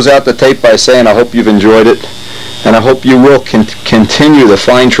I'll close out the tape by saying I hope you've enjoyed it, and I hope you will continue the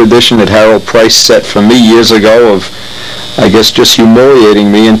fine tradition that Harold Price set for me years ago of, I guess, just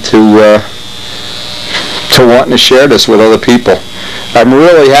humiliating me into wanting to share this with other people. I'm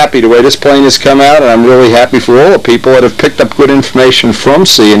really happy the way this plane has come out, and I'm really happy for all the people that have picked up good information from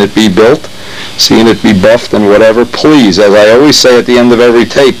seeing it be built, seeing it be buffed and whatever. Please, as I always say at the end of every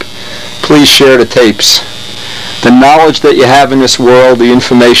tape, please share the tapes. The knowledge that you have in this world, the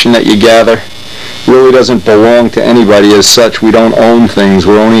information that you gather, really doesn't belong to anybody as such. We don't own things.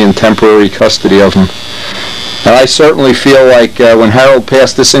 We're only in temporary custody of them. And I certainly feel like when Harold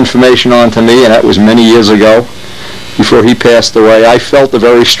passed this information on to me, and that was many years ago, before he passed away, I felt a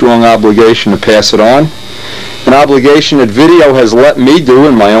very strong obligation to pass it on. An obligation that video has let me do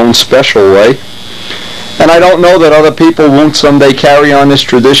in my own special way. And I don't know that other people won't someday carry on this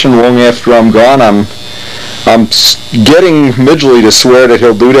tradition long after I'm gone. I'm getting Midgley to swear that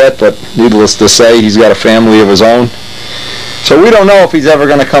he'll do that, but needless to say, he's got a family of his own. So we don't know if he's ever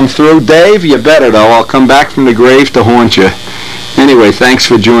going to come through. Dave, you better though. I'll come back from the grave to haunt you. Anyway, thanks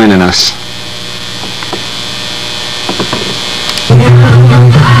for joining us.